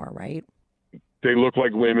women more, right? They look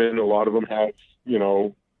like women. A lot of them have, you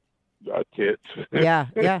know, tits. Yeah,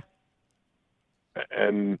 yeah.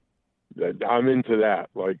 And I'm into that.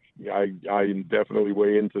 Like, I'm definitely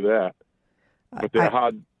way into that. But they're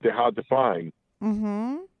hard to find.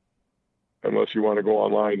 Unless you want to go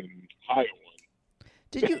online and hire one.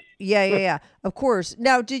 Did you? Yeah. Of course.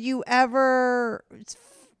 Now, did you ever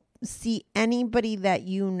see anybody that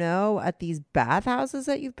you know at these bathhouses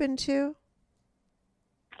that you've been to?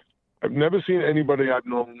 I've never seen anybody I've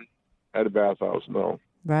known at a bathhouse. No.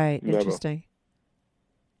 Right. Never. Interesting.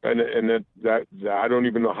 And that I don't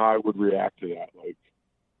even know how I would react to that. Like,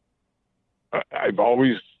 I've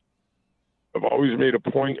always made a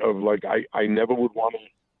point of like I never would want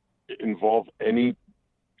to involve any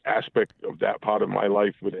aspect of that part of my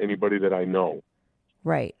life with anybody that I know.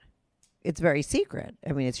 Right. It's very secret.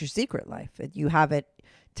 I mean, it's your secret life. You have it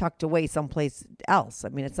tucked away someplace else. I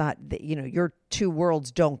mean, it's not, you know, your 2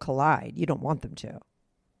 worlds don't collide. You don't want them to.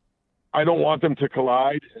 I don't want them to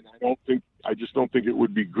collide, and I just don't think it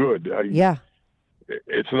would be good.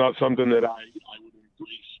 It's not something that I would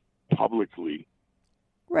embrace publicly.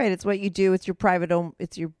 Right. It's what you do. It's your private own.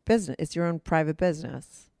 It's your business. It's your own private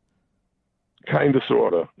business. Kind of,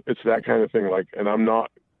 sort of. It's that kind of thing. Like, and I'm not.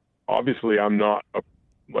 Obviously, I'm not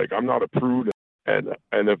I'm not a prude. And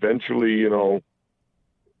eventually, you know,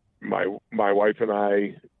 my wife and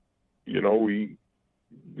I, you know, we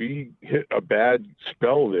hit a bad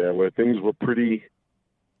spell there where things were pretty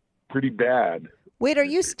bad. Wait, are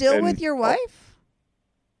you still And- with your wife?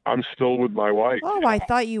 I'm still with my wife. Oh, I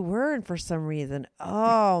thought you weren't for some reason.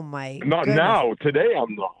 Oh my. Not goodness. now. Today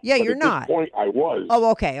I'm not. Yeah, But you're at not. This point I was. Oh,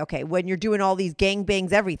 okay, okay. When you're doing all these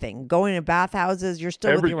gangbangs, everything, going to bathhouses, you're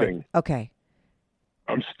still with your wife. Everything. Okay.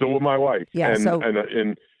 I'm still with my wife. Yeah, And, so-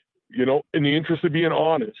 and you know, in the interest of being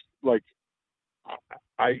honest, like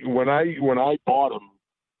when I bought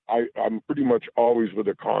them, I'm pretty much always with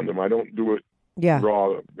a condom. I don't do it Yeah.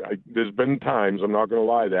 raw. There's been times, I'm not going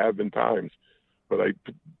to lie, there have been times, but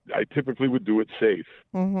I typically would do it safe.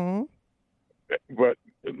 Mm-hmm. But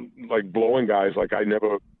like blowing guys, like I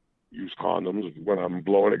never use condoms when I'm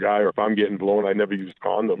blowing a guy, or if I'm getting blown, I never use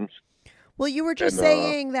condoms. Well, you were just And,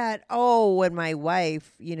 saying that, oh, when my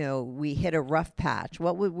wife, you know, we hit a rough patch.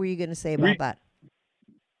 What were you going to say about that?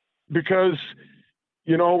 Because,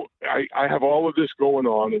 you know, I have all of this going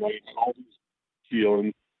on, and I have all these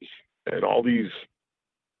feelings and all these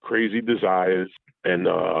crazy desires. And,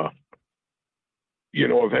 you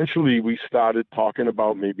know, eventually we started talking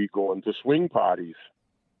about maybe going to swing parties.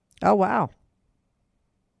 Oh, wow.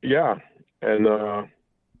 Yeah. And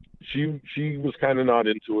she was kind of not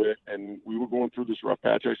into it, and we were going through this rough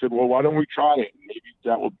patch. I said, well, why don't we try it? Maybe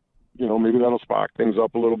that will, you know, maybe that'll spark things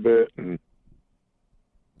up a little bit, and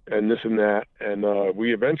this and that. And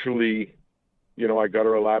we eventually, you know, I got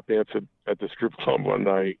her a lap dance at the strip club one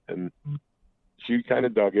night, and she kind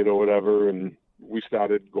of dug it or whatever, and we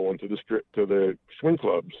started going to the swing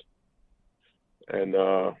clubs. And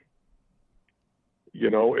you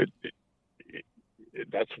know,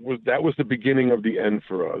 that was the beginning of the end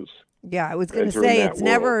for us. Yeah, I was going to Entering say that it's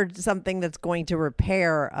never something that's going to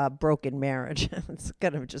repair a broken marriage. It's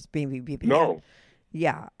going to just be the No. end.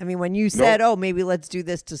 Yeah. I mean, when you said, oh, maybe let's do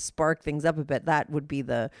this to spark things up a bit, that would be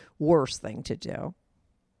the worst thing to do.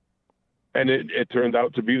 And it turned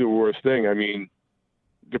out to be the worst thing. I mean,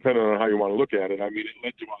 depending on how you want to look at it, I mean, it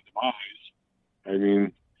led to our demise. I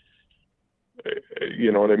mean,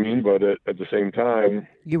 you know what I mean? But at the same time,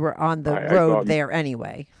 You were on the I road thought- there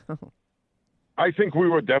anyway. I think we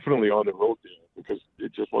were definitely on the road there because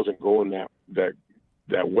it just wasn't going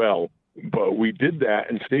that well. But we did that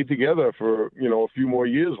and stayed together for, you know, a few more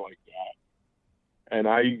years like that. And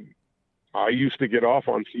I used to get off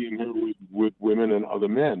on seeing her with women and other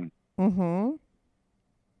men, Mm-hmm.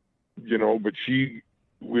 you know, but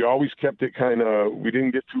we always kept it kind of, we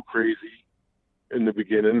didn't get too crazy in the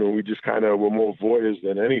beginning, and we just kind of were more voyeurs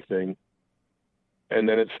than anything. And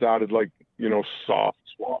then it started like, you know, soft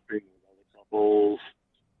swapping with other couples.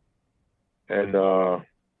 And,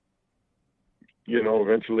 you know,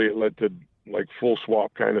 eventually it led to like full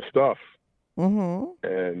swap kind of stuff. Mm-hmm.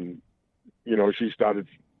 And, you know, she started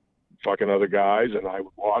fucking other guys, and I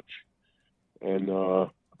would watch. And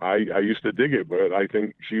I used to dig it, but I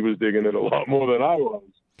think she was digging it a lot more than I was.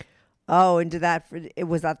 Oh, and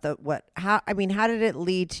was that the what? How? I mean, how did it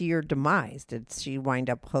lead to your demise? Did she wind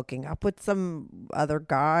up hooking up with some other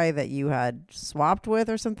guy that you had swapped with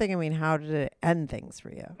or something? I mean, how did it end things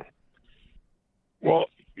for you? Well,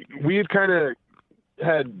 we had kind of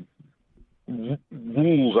had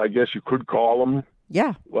rules, I guess you could call them,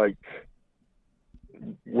 Yeah. like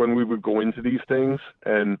when we would go into these things,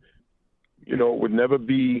 and, you know, it would never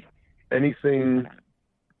be anything,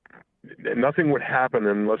 nothing would happen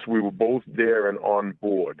unless we were both there and on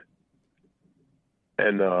board.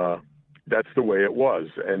 And that's the way it was.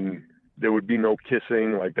 And there would be no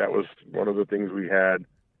kissing. Like, that was one of the things we had,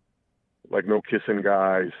 like no kissing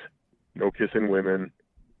guys, no kissing women.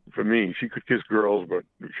 For me, she could kiss girls, but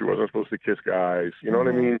she wasn't supposed to kiss guys. You know what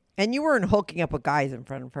I mean? And you weren't hooking up with guys in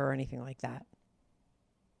front of her or anything like that.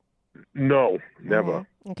 No, never.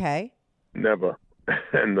 Mhm. Okay. Never.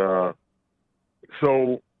 And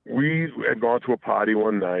so we had gone to a party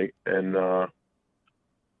one night, and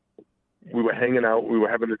we were hanging out. We were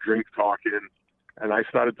having a drink, talking, and I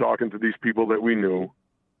started talking to these people that we knew,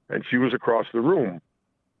 and she was across the room.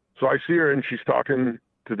 So I see her, and she's talking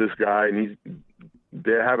to this guy, and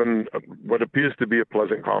they're having what appears to be a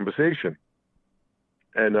pleasant conversation.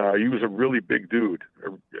 And he was a really big dude,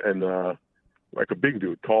 and like a big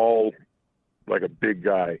dude, tall, like a big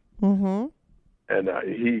guy. Mm-hmm. And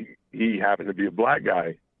he happened to be a black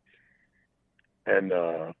guy. And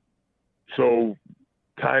so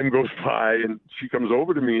time goes by, and she comes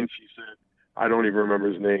over to me, and she said, I don't even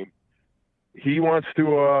remember his name. he wants to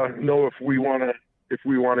know if we want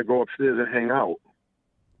to go upstairs and hang out,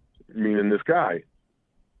 meaning this guy.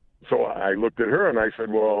 So I looked at her and I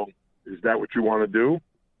said, well, is that what you want to do?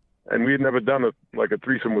 And we had never done a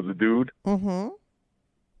threesome with a dude. Mm-hmm.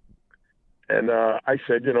 And I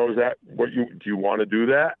said, is that what do you want to do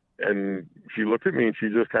that? And she looked at me and she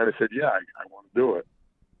just kind of said, yeah, I want to do it.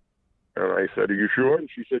 And I said, are you sure? And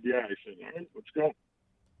she said, yeah. I said, all right, let's go.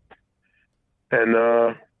 And,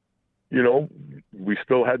 we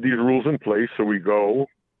still had these rules in place. So we go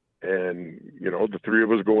and, the three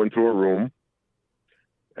of us go into a room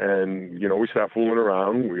and, we start fooling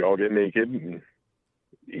around. We all get naked. And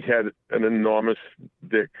he had an enormous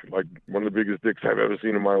dick, like one of the biggest dicks I've ever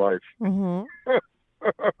seen in my life. Mm-hmm.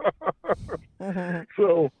 Mm-hmm.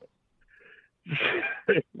 So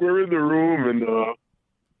we're in the room and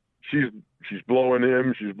she's blowing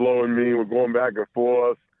him, she's blowing me. We're going back and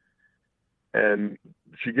forth, and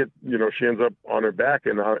she ends up on her back,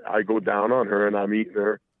 and I go down on her, and I'm eating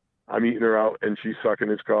her out, and she's sucking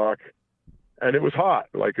his cock, and it was hot.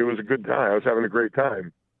 Like, it was a good time. I was having a great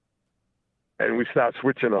time, and we start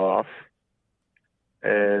switching off,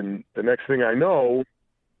 and the next thing I know,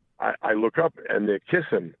 I look up and they're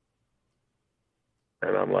kissing.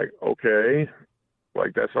 And I'm like, okay,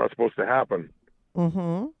 like that's not supposed to happen.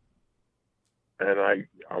 Mm-hmm.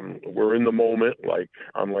 And we're in the moment. Like,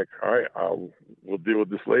 I'm like, all right, we'll deal with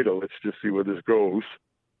this later. Let's just see where this goes.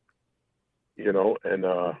 And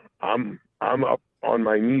I'm up on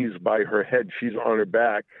my knees by her head. She's on her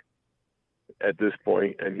back at this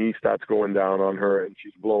point, and he starts going down on her, and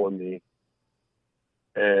she's blowing me.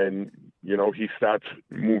 And, he starts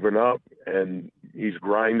moving up, and he's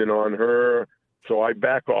grinding on her. So I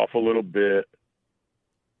back off a little bit,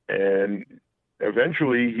 and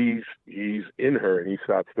eventually he's in her, and he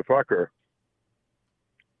starts to fuck her.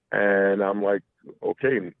 And I'm like,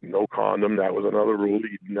 okay, no condom. That was another rule.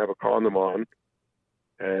 He didn't have a condom on.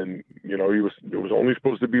 And, it was only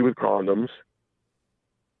supposed to be with condoms.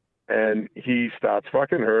 And he starts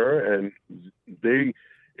fucking her, and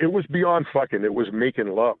it was beyond fucking. It was making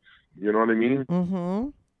love. You know what I mean? Mm-hmm.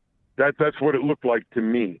 That's what it looked like to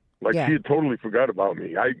me. Like, Yeah. she had totally forgot about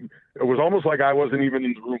me. It was almost like I wasn't even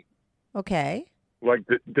in the room. Okay. Like,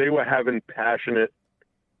 they were having passionate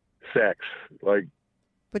sex. Like,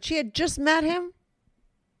 But she had just met him?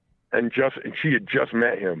 and she had just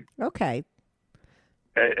met him. Okay.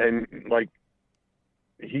 And like,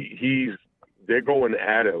 they're going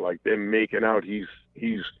at it. Like, they're making out. He's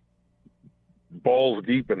balls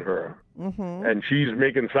deep in her. Mm-hmm. And she's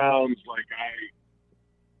making sounds like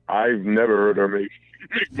I've never heard her make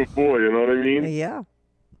before, you know what I mean? Yeah.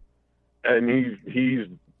 And he's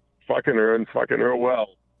fucking her and fucking her well.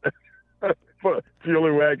 It's the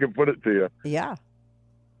only way I can put it to you. Yeah.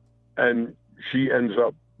 And she ends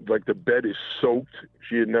up, like, the bed is soaked.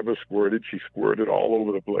 She had never squirted. She squirted all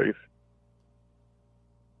over the place.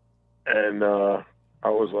 And I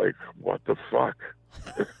was like, what the fuck?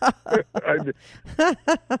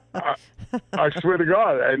 I swear to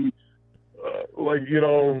God. And,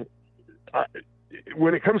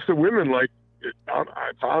 when it comes to women, like, if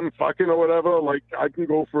I'm fucking or whatever, like, I can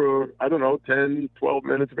go for, 10, 12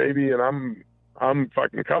 minutes maybe, and I'm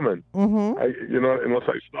fucking coming. Mm-hmm. Unless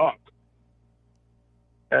I stop.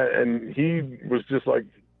 And he was just, like,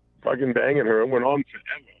 fucking banging her. It went on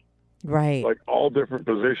forever. Right. Like, all different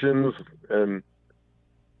positions, and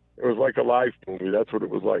it was like a life movie. That's what it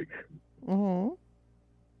was like. Mm-hmm.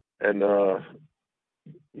 And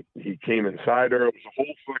he came inside her. It was a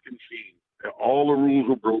whole fucking scene. All the rules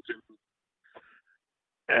were broken.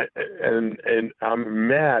 And I'm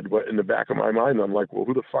mad, but in the back of my mind, I'm like, well,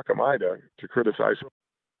 who the fuck am I to criticize him?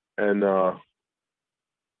 And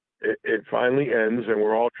it finally ends, and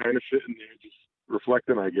we're all kind of sitting there just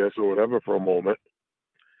reflecting, I guess, or whatever, for a moment.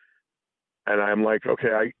 And I'm like,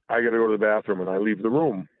 okay, I got to go to the bathroom, and I leave the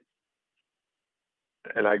room.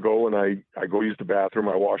 And I go use the bathroom.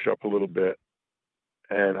 I wash up a little bit,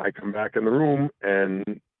 and I come back in the room,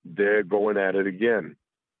 and they're going at it again.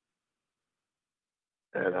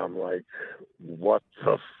 And I'm like, what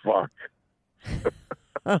the fuck?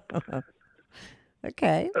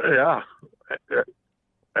 Okay. Yeah.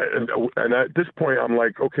 And at this point, I'm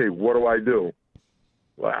like, okay, what do I do?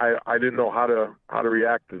 Like, I didn't know how to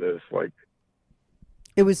react to this. Like,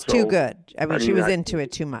 It was too So, good. I mean, I she mean, was into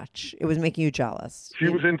it too much. It was making you jealous. she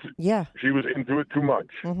was into Yeah. it too much.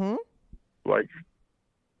 Mm-hmm. Like,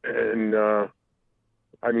 and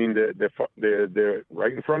I mean, they're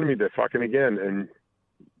right in front of me. They're fucking again, and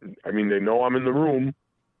I mean, they know I'm in the room.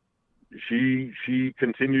 She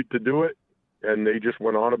continued to do it, and they just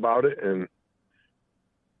went on about it, and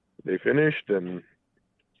they finished, and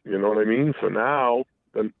You know what I mean? So now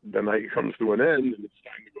the night comes to an end, and it's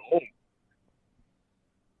time to go home.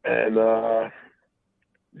 And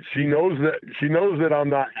she knows that I'm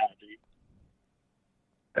not happy.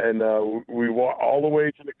 And we walk all the way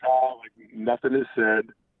to the car, like nothing is said.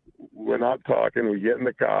 We're not talking. We get in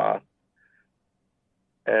the car,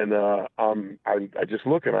 and I just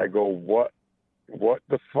look and I go, what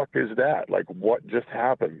the fuck is that? Like, what just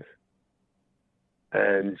happened?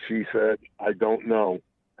 And she said, I don't know.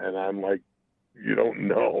 And I'm like, you don't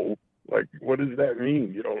know? Like, what does that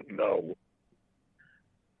mean? You don't know?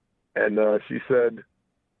 And she said,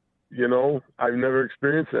 you know, I've never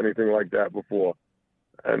experienced anything like that before.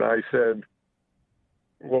 And I said,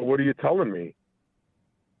 well, what are you telling me?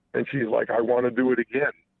 And she's like, I want to do it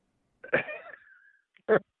again.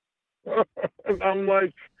 And I'm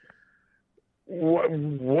like,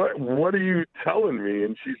 what are you telling me?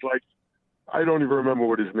 And she's like, I don't even remember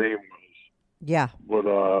what his name was. Yeah.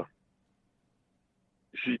 But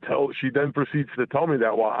she then proceeds to tell me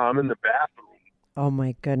that while I'm in the bathroom. Oh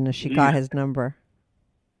my goodness, she got his number.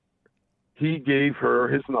 He gave her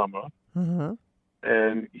his number, Uh-huh.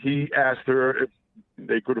 and he asked her if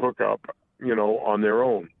they could hook up, you know, on their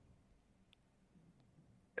own.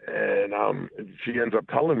 And she ends up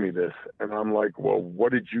telling me this, and I'm like, well,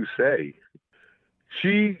 what did you say?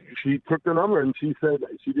 She took the number, and she said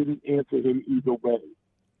she didn't answer him either way.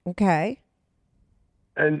 Okay.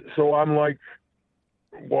 And so I'm like,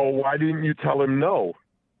 well, why didn't you tell him no?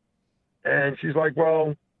 And she's like,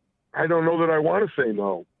 well, I don't know that I want to say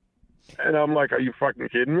no. And I'm like, are you fucking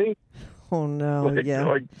kidding me? Oh no, yeah.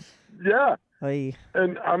 Like, yeah. Oy.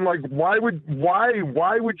 And I'm like, why would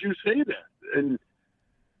you say that? And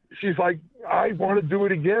she's like, I want to do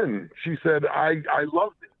it again. She said, I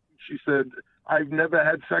loved it. She said, I've never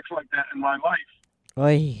had sex like that in my life.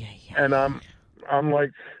 Oy. And I'm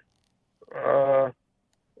like,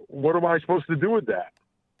 what am I supposed to do with that?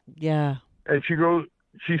 Yeah. And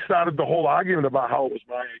she started the whole argument about how it was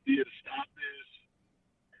my idea to stop this.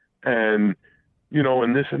 And, you know,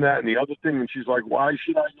 and this and that and the other thing. And she's like, why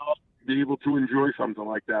should I not be able to enjoy something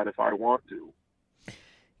like that if I want to?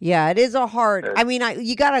 Yeah, it is a hard. I mean,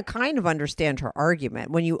 you got to kind of understand her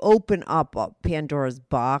argument when you open up a Pandora's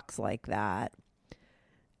box like that,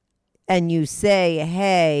 and you say,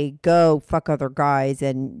 "Hey, go fuck other guys,"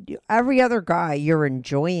 and every other guy you're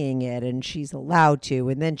enjoying it, and she's allowed to,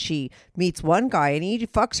 and then she meets one guy and he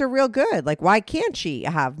fucks her real good. Like, why can't she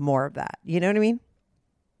have more of that? You know what I mean?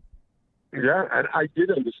 Yeah, and I did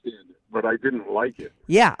understand it, but I didn't like it.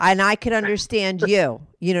 Yeah, and I can understand you.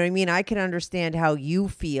 You know what I mean? I can understand how you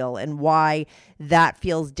feel and why that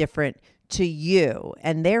feels different to you.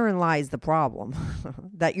 And therein lies the problem.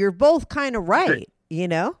 That you're both kind of right, you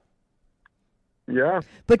know? Yeah.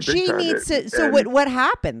 But she needs to. So what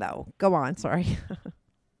happened, though? Go on, sorry.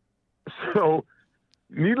 So,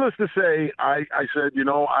 needless to say, I said, you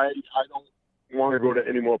know, I don't want to go to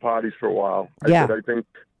any more parties for a while. I said,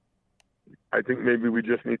 I think maybe we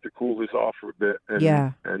just need to cool this off for a bit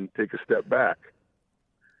and take a step back.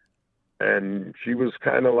 And she was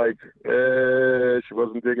kind of like, she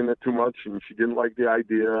wasn't digging it too much, and she didn't like the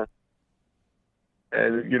idea.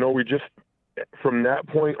 And, you know, we just, from that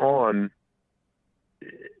point on,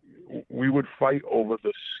 we would fight over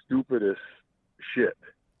the stupidest shit.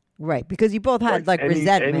 Right, because you both had like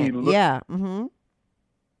resentment. Mm-hmm.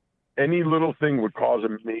 Any little thing would cause a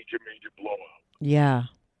major blowout. Yeah.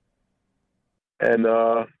 And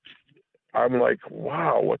I'm like,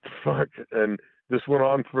 wow, what the fuck? And this went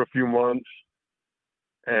on for a few months.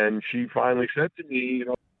 And she finally said to me, you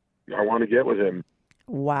know, I want to get with him.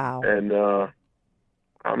 Wow. And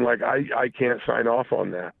I'm like, I can't sign off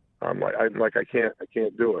on that. I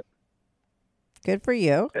can't do it. Good for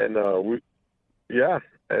you. And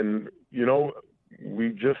and you know, we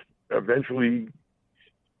just eventually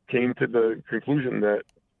came to the conclusion that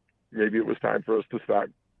maybe it was time for us to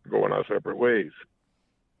start going our separate ways.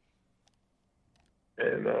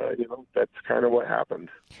 And, you know, that's kind of what happened.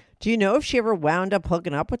 Do you know if she ever wound up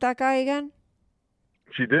hooking up with that guy again?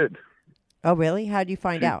 She did. Oh, really? How did you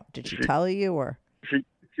find out? Did she tell you or? She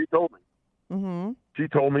told me. Mm-hmm. She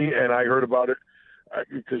told me, and I heard about it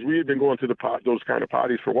because we had been going to those kind of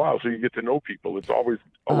parties for a while, so you get to know people. It's always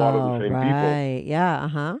a lot of the same people. Right. Yeah.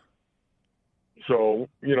 Uh-huh. So,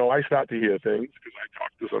 you know, I start to hear things because I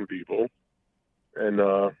talked to some people. And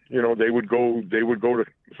you know, they would go to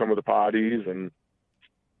some of the parties,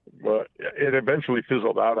 but it eventually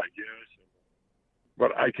fizzled out, I guess.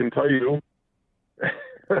 But I can tell you,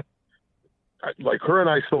 like, her and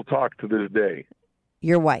I still talk to this day.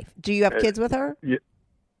 Your wife? Do you have kids with her? Yeah,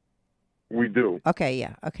 we do. Okay.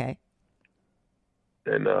 Yeah. Okay.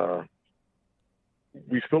 And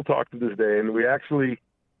we still talk to this day, and we actually,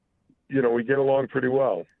 we get along pretty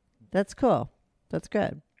well. That's cool. That's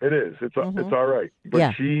good. It is. It's all right. But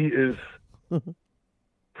Yeah. she is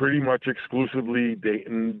pretty much exclusively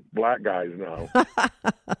dating black guys now.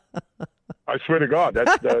 I swear to God,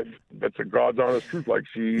 that's a God's honest truth. Like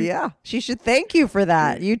Yeah. She should thank you for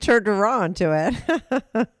that. You turned her on to it.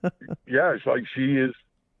 yeah, it's like she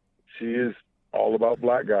is all about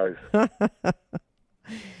black guys.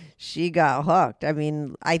 She got hooked. I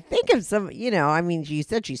mean, I think of you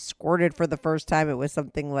said she squirted for the first time. It was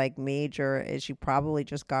something like major. And she probably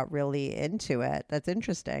just got really into it. That's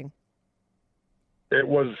interesting. It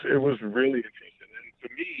was really interesting. And to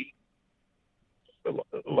me,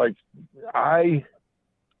 like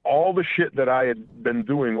all the shit that I had been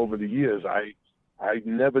doing over the years, I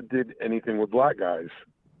never did anything with black guys.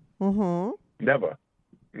 Mm-hmm. Never.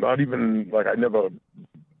 Not even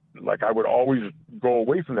I would always go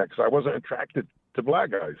away from that because I wasn't attracted to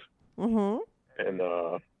black guys. Mm-hmm.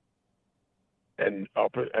 And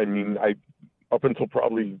up until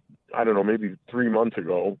probably, I don't know, maybe 3 months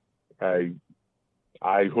ago,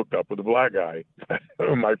 I hooked up with a black guy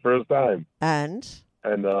my first time. And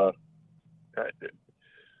so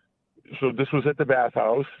this was at the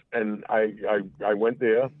bathhouse, and I went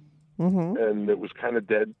there, mm-hmm. and it was kind of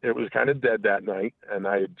dead. It was kind of dead that night, and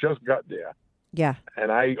I had just got there. Yeah.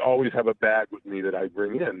 And I always have a bag with me that I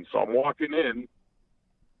bring in. So I'm walking in,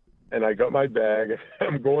 and I got my bag.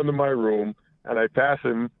 I'm going to my room, and I pass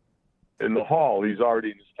him in the hall. He's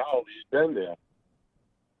already in his towel. He's been there.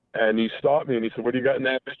 And he stopped me, and he said, "What do you got in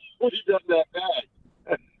that bag? What do you got in that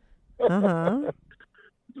bag?" Uh-huh.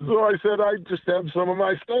 So I said, "I just have some of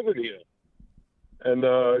my stuff in here." And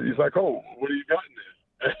he's like, "Oh, what do you got in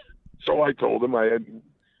there?" So I told him I had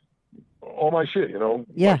all my shit,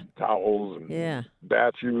 Yeah. like towels and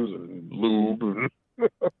bath shoes and lube and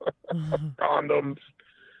condoms.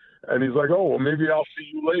 And he's like, "Oh, well, maybe I'll see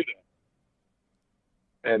you later."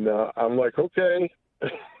 And I'm like, "Okay."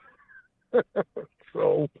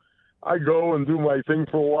 So I go and do my thing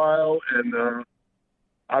for a while, and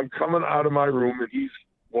I'm coming out of my room, and he's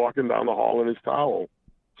walking down the hall in his towel.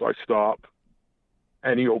 So I stop,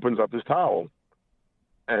 and he opens up his towel.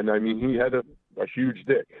 And, I mean, he had a huge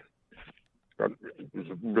dick. It was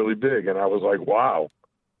really big, and I was like, wow.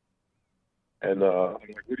 And I'm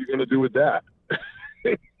like, what are you going to do with that?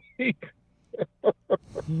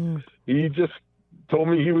 He just told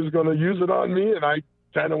me he was going to use it on me, and I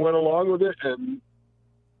kind of went along with it, and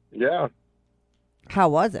yeah. How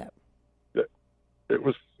was it? It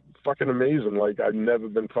was fucking amazing. Like, I've never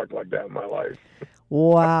been fucked like that in my life.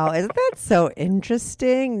 Wow, isn't that so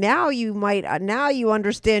interesting? Now you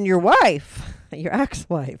understand your wife, your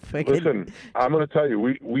ex-wife. Listen, I'm going to tell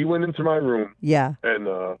you, we went into my room. Yeah. And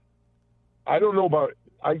I don't know about,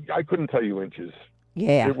 I couldn't tell you inches.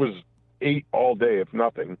 Yeah. It was 8 all day, if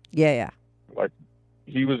nothing. Yeah. Like,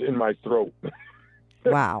 he was in my throat.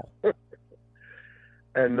 Wow.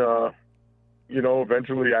 And,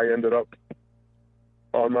 eventually I ended up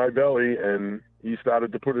on my belly, and he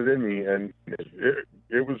started to put it in me, and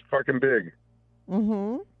it was fucking big.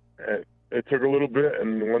 Mm-hmm. And it took a little bit,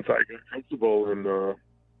 and once I got comfortable, and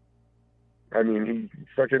he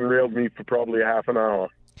fucking railed me for probably half an hour.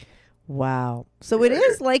 Wow. So it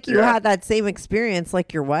is like you had that same experience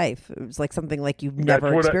like your wife. It was like something like you've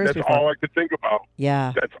never experienced before. That's all I could think about.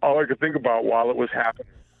 Yeah. That's all I could think about while it was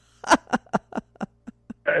happening.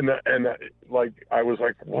 and I was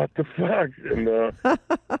like, what the fuck? And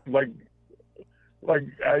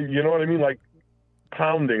you know what I mean? Like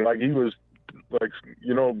pounding, like he was like,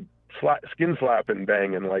 skin slapping,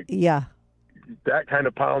 banging, like that kind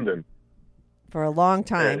of pounding for a long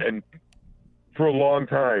time. And for a long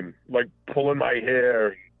time, like pulling my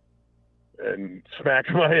hair and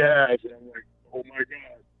smacking my ass, and I'm like, oh my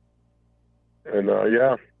god. And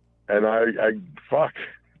and I fuck,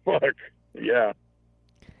 yeah.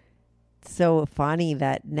 So funny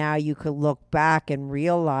that now you could look back and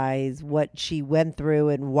realize what she went through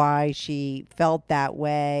and why she felt that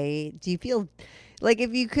way. Do you feel like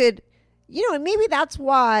if you could, maybe that's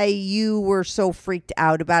why you were so freaked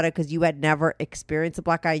out about it, because you had never experienced a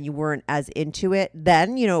black guy and you weren't as into it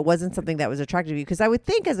then, it wasn't something that was attractive to you. Because I would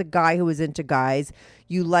think as a guy who was into guys,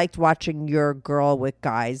 you liked watching your girl with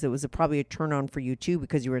guys. It was probably a turn on for you too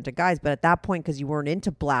because you were into guys. But at that point, because you weren't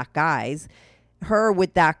into black guys, her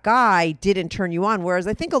with that guy didn't turn you on. Whereas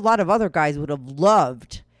I think a lot of other guys would have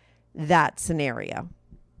loved that scenario.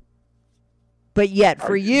 But yet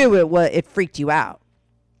for you, it freaked you out.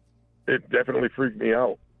 It definitely freaked me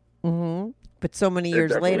out. Mm-hmm. But so many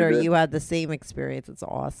years later, you had the same experience. It's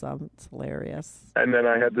awesome. It's hilarious. And then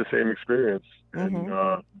I had the same experience. Mm-hmm.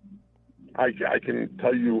 And, I can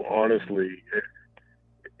tell you honestly,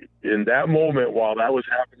 in that moment while that was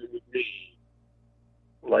happening with me,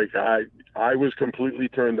 like I was completely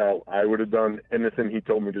turned out. I would have done anything he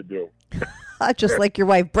told me to do. Just like your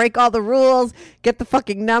wife, break all the rules, get the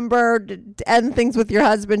fucking number, end things with your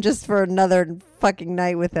husband just for another fucking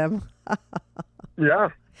night with him. Yeah,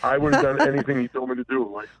 I would have done anything he told me to do.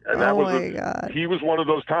 Like, and that God. He was one of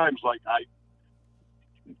those times. Like I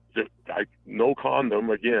no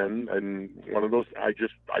condom again, and one of those. I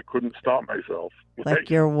couldn't stop myself.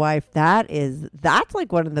 Like your wife. That's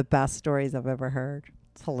like one of the best stories I've ever heard.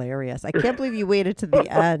 It's hilarious. I can't believe you waited to the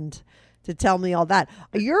end to tell me all that.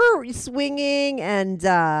 You're swinging and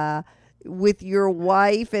with your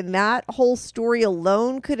wife, and that whole story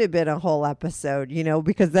alone could have been a whole episode,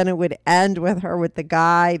 because then it would end with her with the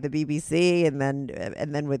guy, the BBC, and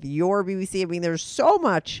then with your BBC. I mean, there's so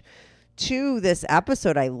much to this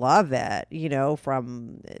episode. I love it,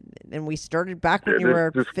 and we started back when you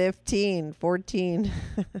were 15, 14.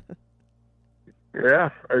 Yeah,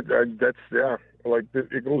 that's, like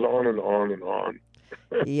it goes on and on and on.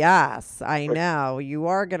 Yes, I know. You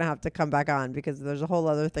are going to have to come back on because there's a whole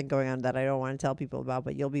other thing going on that I don't want to tell people about,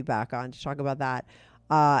 but you'll be back on to talk about that.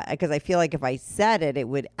 Because I feel like if I said it, it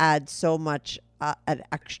would add so much, an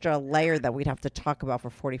extra layer that we'd have to talk about for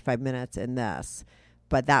 45 minutes in this.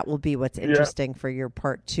 But that will be what's interesting for your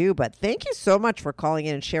part 2. But thank you so much for calling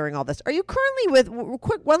in and sharing all this. Are you currently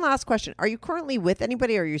one last question. Are you currently with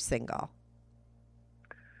anybody or are you single?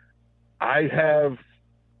 I have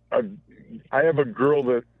a girl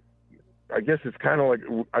that I guess it's kind of like,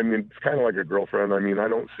 it's kind of like a girlfriend. I mean, I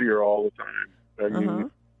don't see her all the time. I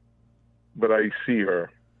mean, but I see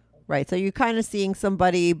her. Right. So you're kind of seeing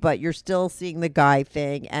somebody, but you're still seeing the guy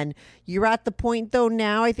thing. And you're at the point, though,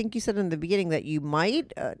 now, I think you said in the beginning that you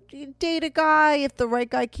might date a guy. If the right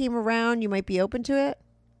guy came around, you might be open to it?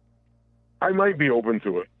 I might be open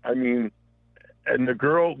to it. I mean, and the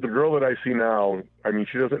girl that I see now, I mean,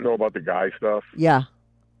 she doesn't know about the guy stuff. Yeah.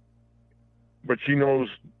 But she knows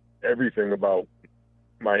everything about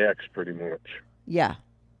my ex pretty much. Yeah.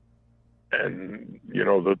 And,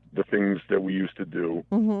 the things that we used to do.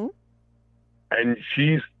 Mm-hmm. And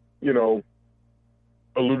she's,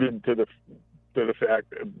 alluded to the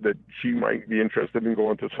fact that she might be interested in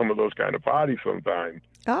going to some of those kind of parties sometime.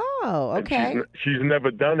 Oh, okay. And she's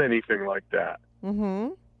never done anything like that.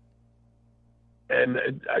 Mm-hmm.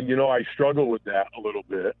 And, I struggle with that a little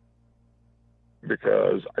bit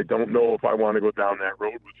because I don't know if I want to go down that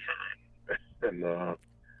road with her. And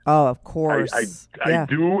oh, of course. I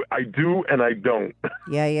do, and I don't.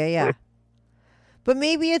 Yeah. But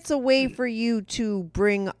maybe it's a way for you to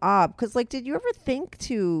bring up, because, did you ever think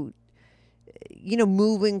to,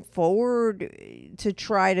 moving forward to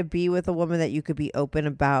try to be with a woman that you could be open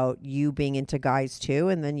about you being into guys too,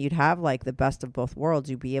 and then you'd have the best of both worlds.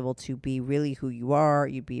 You'd be able to be really who you are.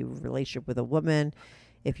 You'd be in a relationship with a woman.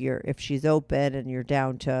 If she's open and you're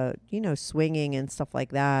down to, swinging and stuff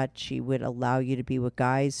like that, she would allow you to be with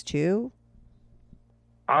guys too.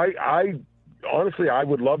 I honestly, I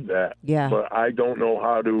would love that. Yeah. But I don't know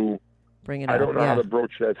how to bring it up. I don't know how to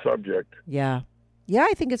broach that subject. Yeah. Yeah,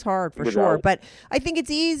 I think it's hard for sure. But I think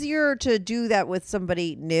it's easier to do that with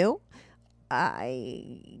somebody new.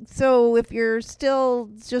 So if you're still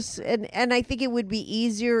just, and I think it would be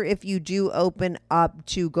easier if you do open up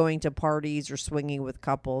to going to parties or swinging with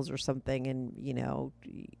couples or something, and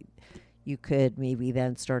you could maybe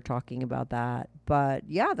then start talking about that. But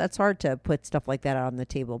yeah, that's hard to put stuff like that out on the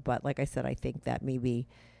table. But like I said, I think that maybe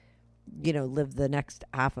live the next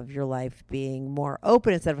half of your life being more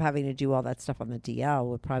open instead of having to do all that stuff on the DL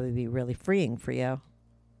would probably be really freeing for you.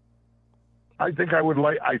 I think I would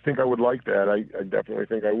like that. I definitely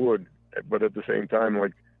think I would. But at the same time,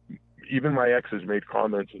 even my ex has made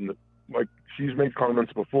comments, and she's made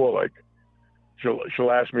comments before.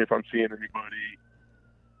 She'll ask me if I'm seeing anybody,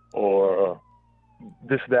 or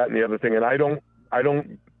this, that, and the other thing, and I don't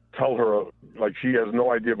tell her. She has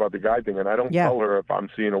no idea about the guy thing, and I don't tell her if I'm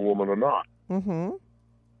seeing a woman or not. Mm-hmm.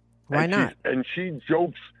 Why not? And she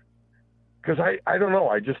jokes because I don't know.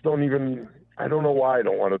 I just don't even. I don't know why I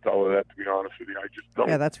don't want to tell her that, to be honest with you. I just don't.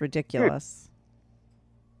 Yeah, that's ridiculous.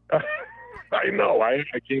 I know. I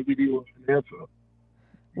can't give you an answer.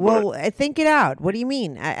 Well, think it out. What do you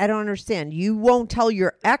mean? I don't understand. You won't tell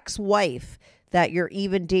your ex-wife that you're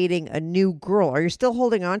even dating a new girl. Are you still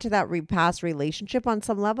holding on to that past relationship on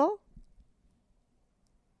some level?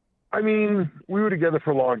 I mean, we were together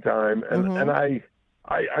for a long time, and I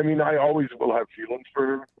always will have feelings for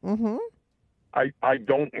her. Mm-hmm. I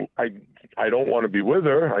don't want to be with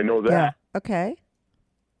her. I know that. Yeah. Okay.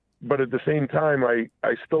 But at the same time, I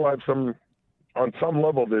still have some on some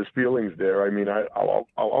level, there's feelings there. I mean, I'll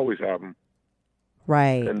always have them.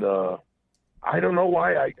 Right. And I don't know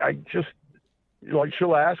why. I just, like,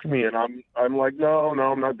 she'll ask me, and I'm like, no,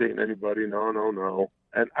 I'm not dating anybody. No.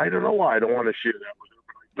 And I don't know why I don't want to share that with her,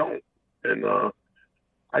 but I don't. And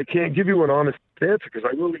I can't give you an honest answer because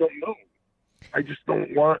I really don't know. I just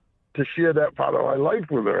don't want to share that part of my life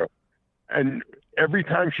with her. And every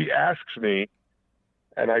time she asks me,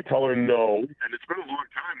 and I tell her no, and it's been a long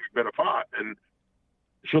time we've been apart, and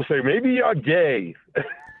she'll say, maybe you're gay.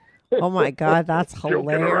 Oh my God, that's Joking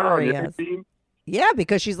around, you know hilarious. what I mean? Yeah,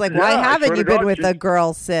 because she's like, why Yeah, I haven't swear you to been God, with a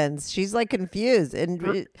girl since? She's like confused.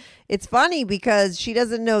 And it's funny because she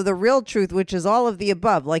doesn't know the real truth, which is all of the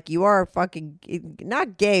above. Like, you are fucking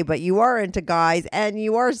not gay, but you are into guys and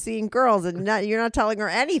you are seeing girls, and you're not telling her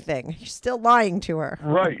anything. You're still lying to her.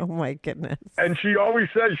 Right. Oh my goodness. And she always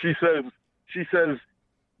says, she says,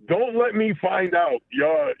 don't let me find out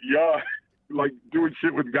you're like doing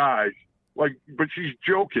shit with guys. Like, but she's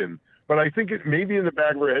joking. But I think it maybe in the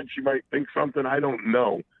back of her head she might think something I don't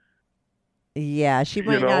know. Yeah, she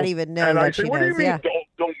might You know? not even know And that I she said, what knows. do you mean Yeah.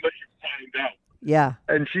 don't let you find out? Yeah.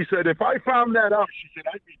 And she said, if I found that out, she said,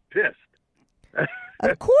 I'd be pissed.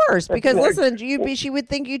 Of course, because Like- listen, she would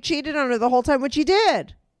think you cheated on her the whole time, which you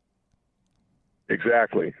did.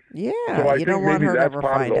 Exactly. Yeah, So I you think don't want maybe her to that's ever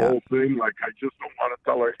part of find the out. whole thing. Like, I just don't want to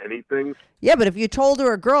tell her anything. Yeah, but if you told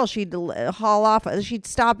her a girl, she'd haul off. She'd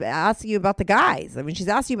stop asking you about the guys. I mean, she's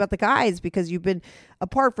asking you about the guys because you've been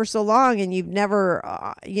apart for so long, and you've never,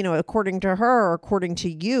 according to her or according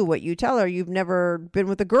to you, what you tell her, you've never been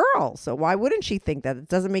with a girl. So why wouldn't she think that? It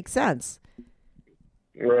doesn't make sense.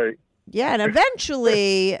 Right. Yeah, and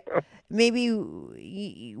eventually, maybe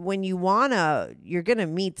when you're gonna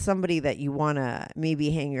meet somebody that you wanna maybe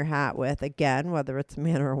hang your hat with again, whether it's a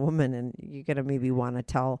man or a woman, and you're gonna maybe want to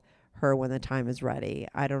tell her when the time is ready.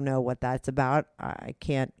 I don't know what that's about. I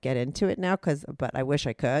can't get into it now but I wish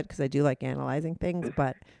I could because I do like analyzing things.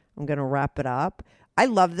 But I'm gonna wrap it up. I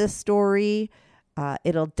love this story.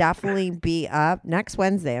 It'll definitely be up next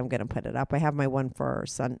Wednesday. I'm going to put it up. I have my one for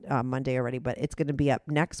Monday already, but it's going to be up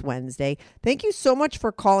next Wednesday. Thank you so much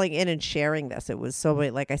for calling in and sharing this. It was so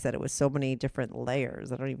many, like I said, it was so many different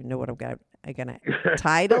layers. I don't even know what I'm going to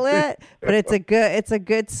title it, but it's a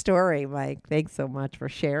good story, Mike. Thanks so much for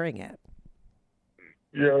sharing it.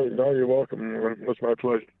 Yeah, no, you're welcome. It's my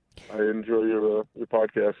pleasure. I enjoy your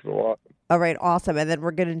podcast a lot. All right, awesome. And then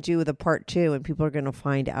we're going to do the part 2, and people are going to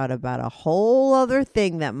find out about a whole other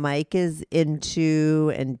thing that Mike is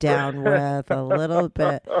into and down with a little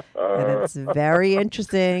bit. And it's very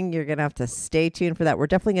interesting. You're going to have to stay tuned for that. We're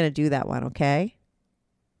definitely going to do that one, okay?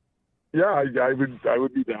 Yeah, I would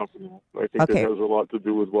be down for that. I think Okay. it has a lot to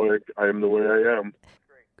do with why I am the way I am.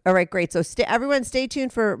 All right, great. So everyone stay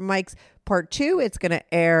tuned for Mike's part 2. It's going to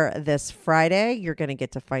air this Friday. You're going to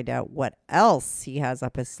get to find out what else he has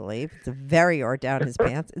up his sleeve. Or down his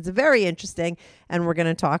pants. It's very interesting, and we're going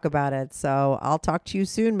to talk about it. So I'll talk to you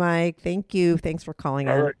soon, Mike. Thank you. Thanks for calling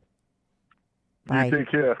in. All right. Bye. You take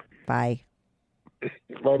care. Bye.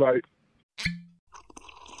 Bye-bye.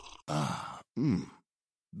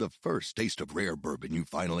 The first taste of rare bourbon you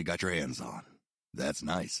finally got your hands on. That's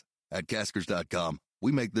nice. At Caskers.com,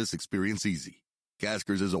 we make this experience easy.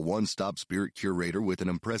 Caskers is a one-stop spirit curator with an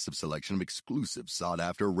impressive selection of exclusive,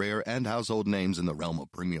 sought-after, rare, and household names in the realm of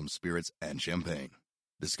premium spirits and champagne.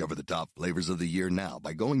 Discover the top flavors of the year now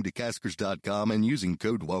by going to Caskers.com and using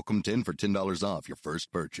code WELCOME10 for $10 off your first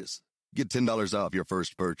purchase. Get $10 off your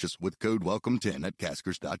first purchase with code WELCOME10 at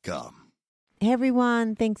Caskers.com. Hey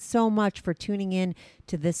everyone, thanks so much for tuning in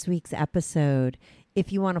to this week's episode.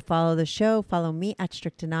 If you want to follow the show, follow me at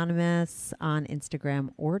Strict Anonymous on Instagram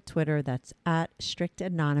or Twitter. That's at Strict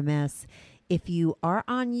Anonymous. If you are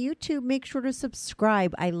on YouTube, make sure to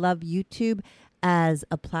subscribe. I love YouTube as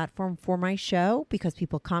a platform for my show because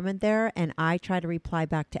people comment there, and I try to reply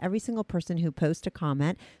back to every single person who posts a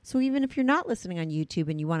comment. So even if you're not listening on YouTube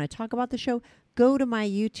and you want to talk about the show, go to my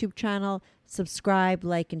YouTube channel, subscribe,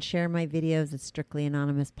 like, and share my videos. It's Strictly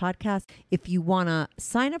Anonymous Podcast. If you want to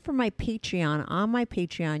sign up for my Patreon, on my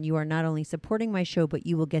Patreon, you are not only supporting my show, but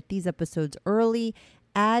you will get these episodes early,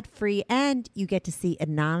 ad-free, and you get to see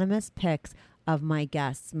anonymous pics of my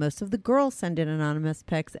guests. Most of the girls send in anonymous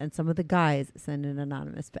pics, and some of the guys send in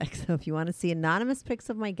anonymous pics. So if you want to see anonymous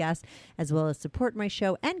pics of my guests, as well as support my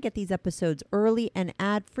show and get these episodes early and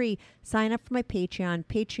ad-free, sign up for my Patreon,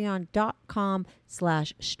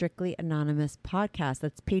 patreon.com/Strictly Anonymous Podcast.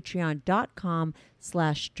 That's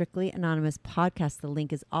patreon.com/Strictly Anonymous Podcast. The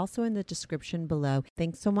link is also in the description below.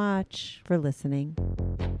 Thanks so much for listening.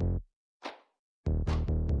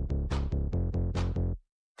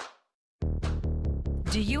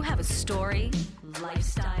 Do you have a story,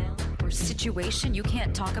 lifestyle, or situation you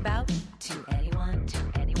can't talk about to anyone?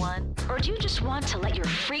 Or do you just want to let your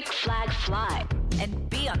freak flag fly? And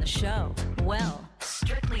be on the show? Well,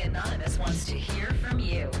 Strictly Anonymous wants to hear from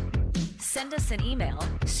you. Send us an email,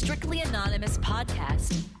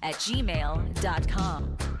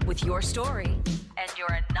 strictlyanonymouspodcast@gmail.com, with your story and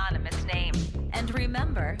your anonymous name. And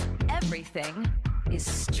remember, everything is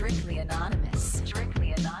strictly anonymous.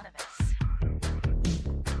 Strictly Anonymous.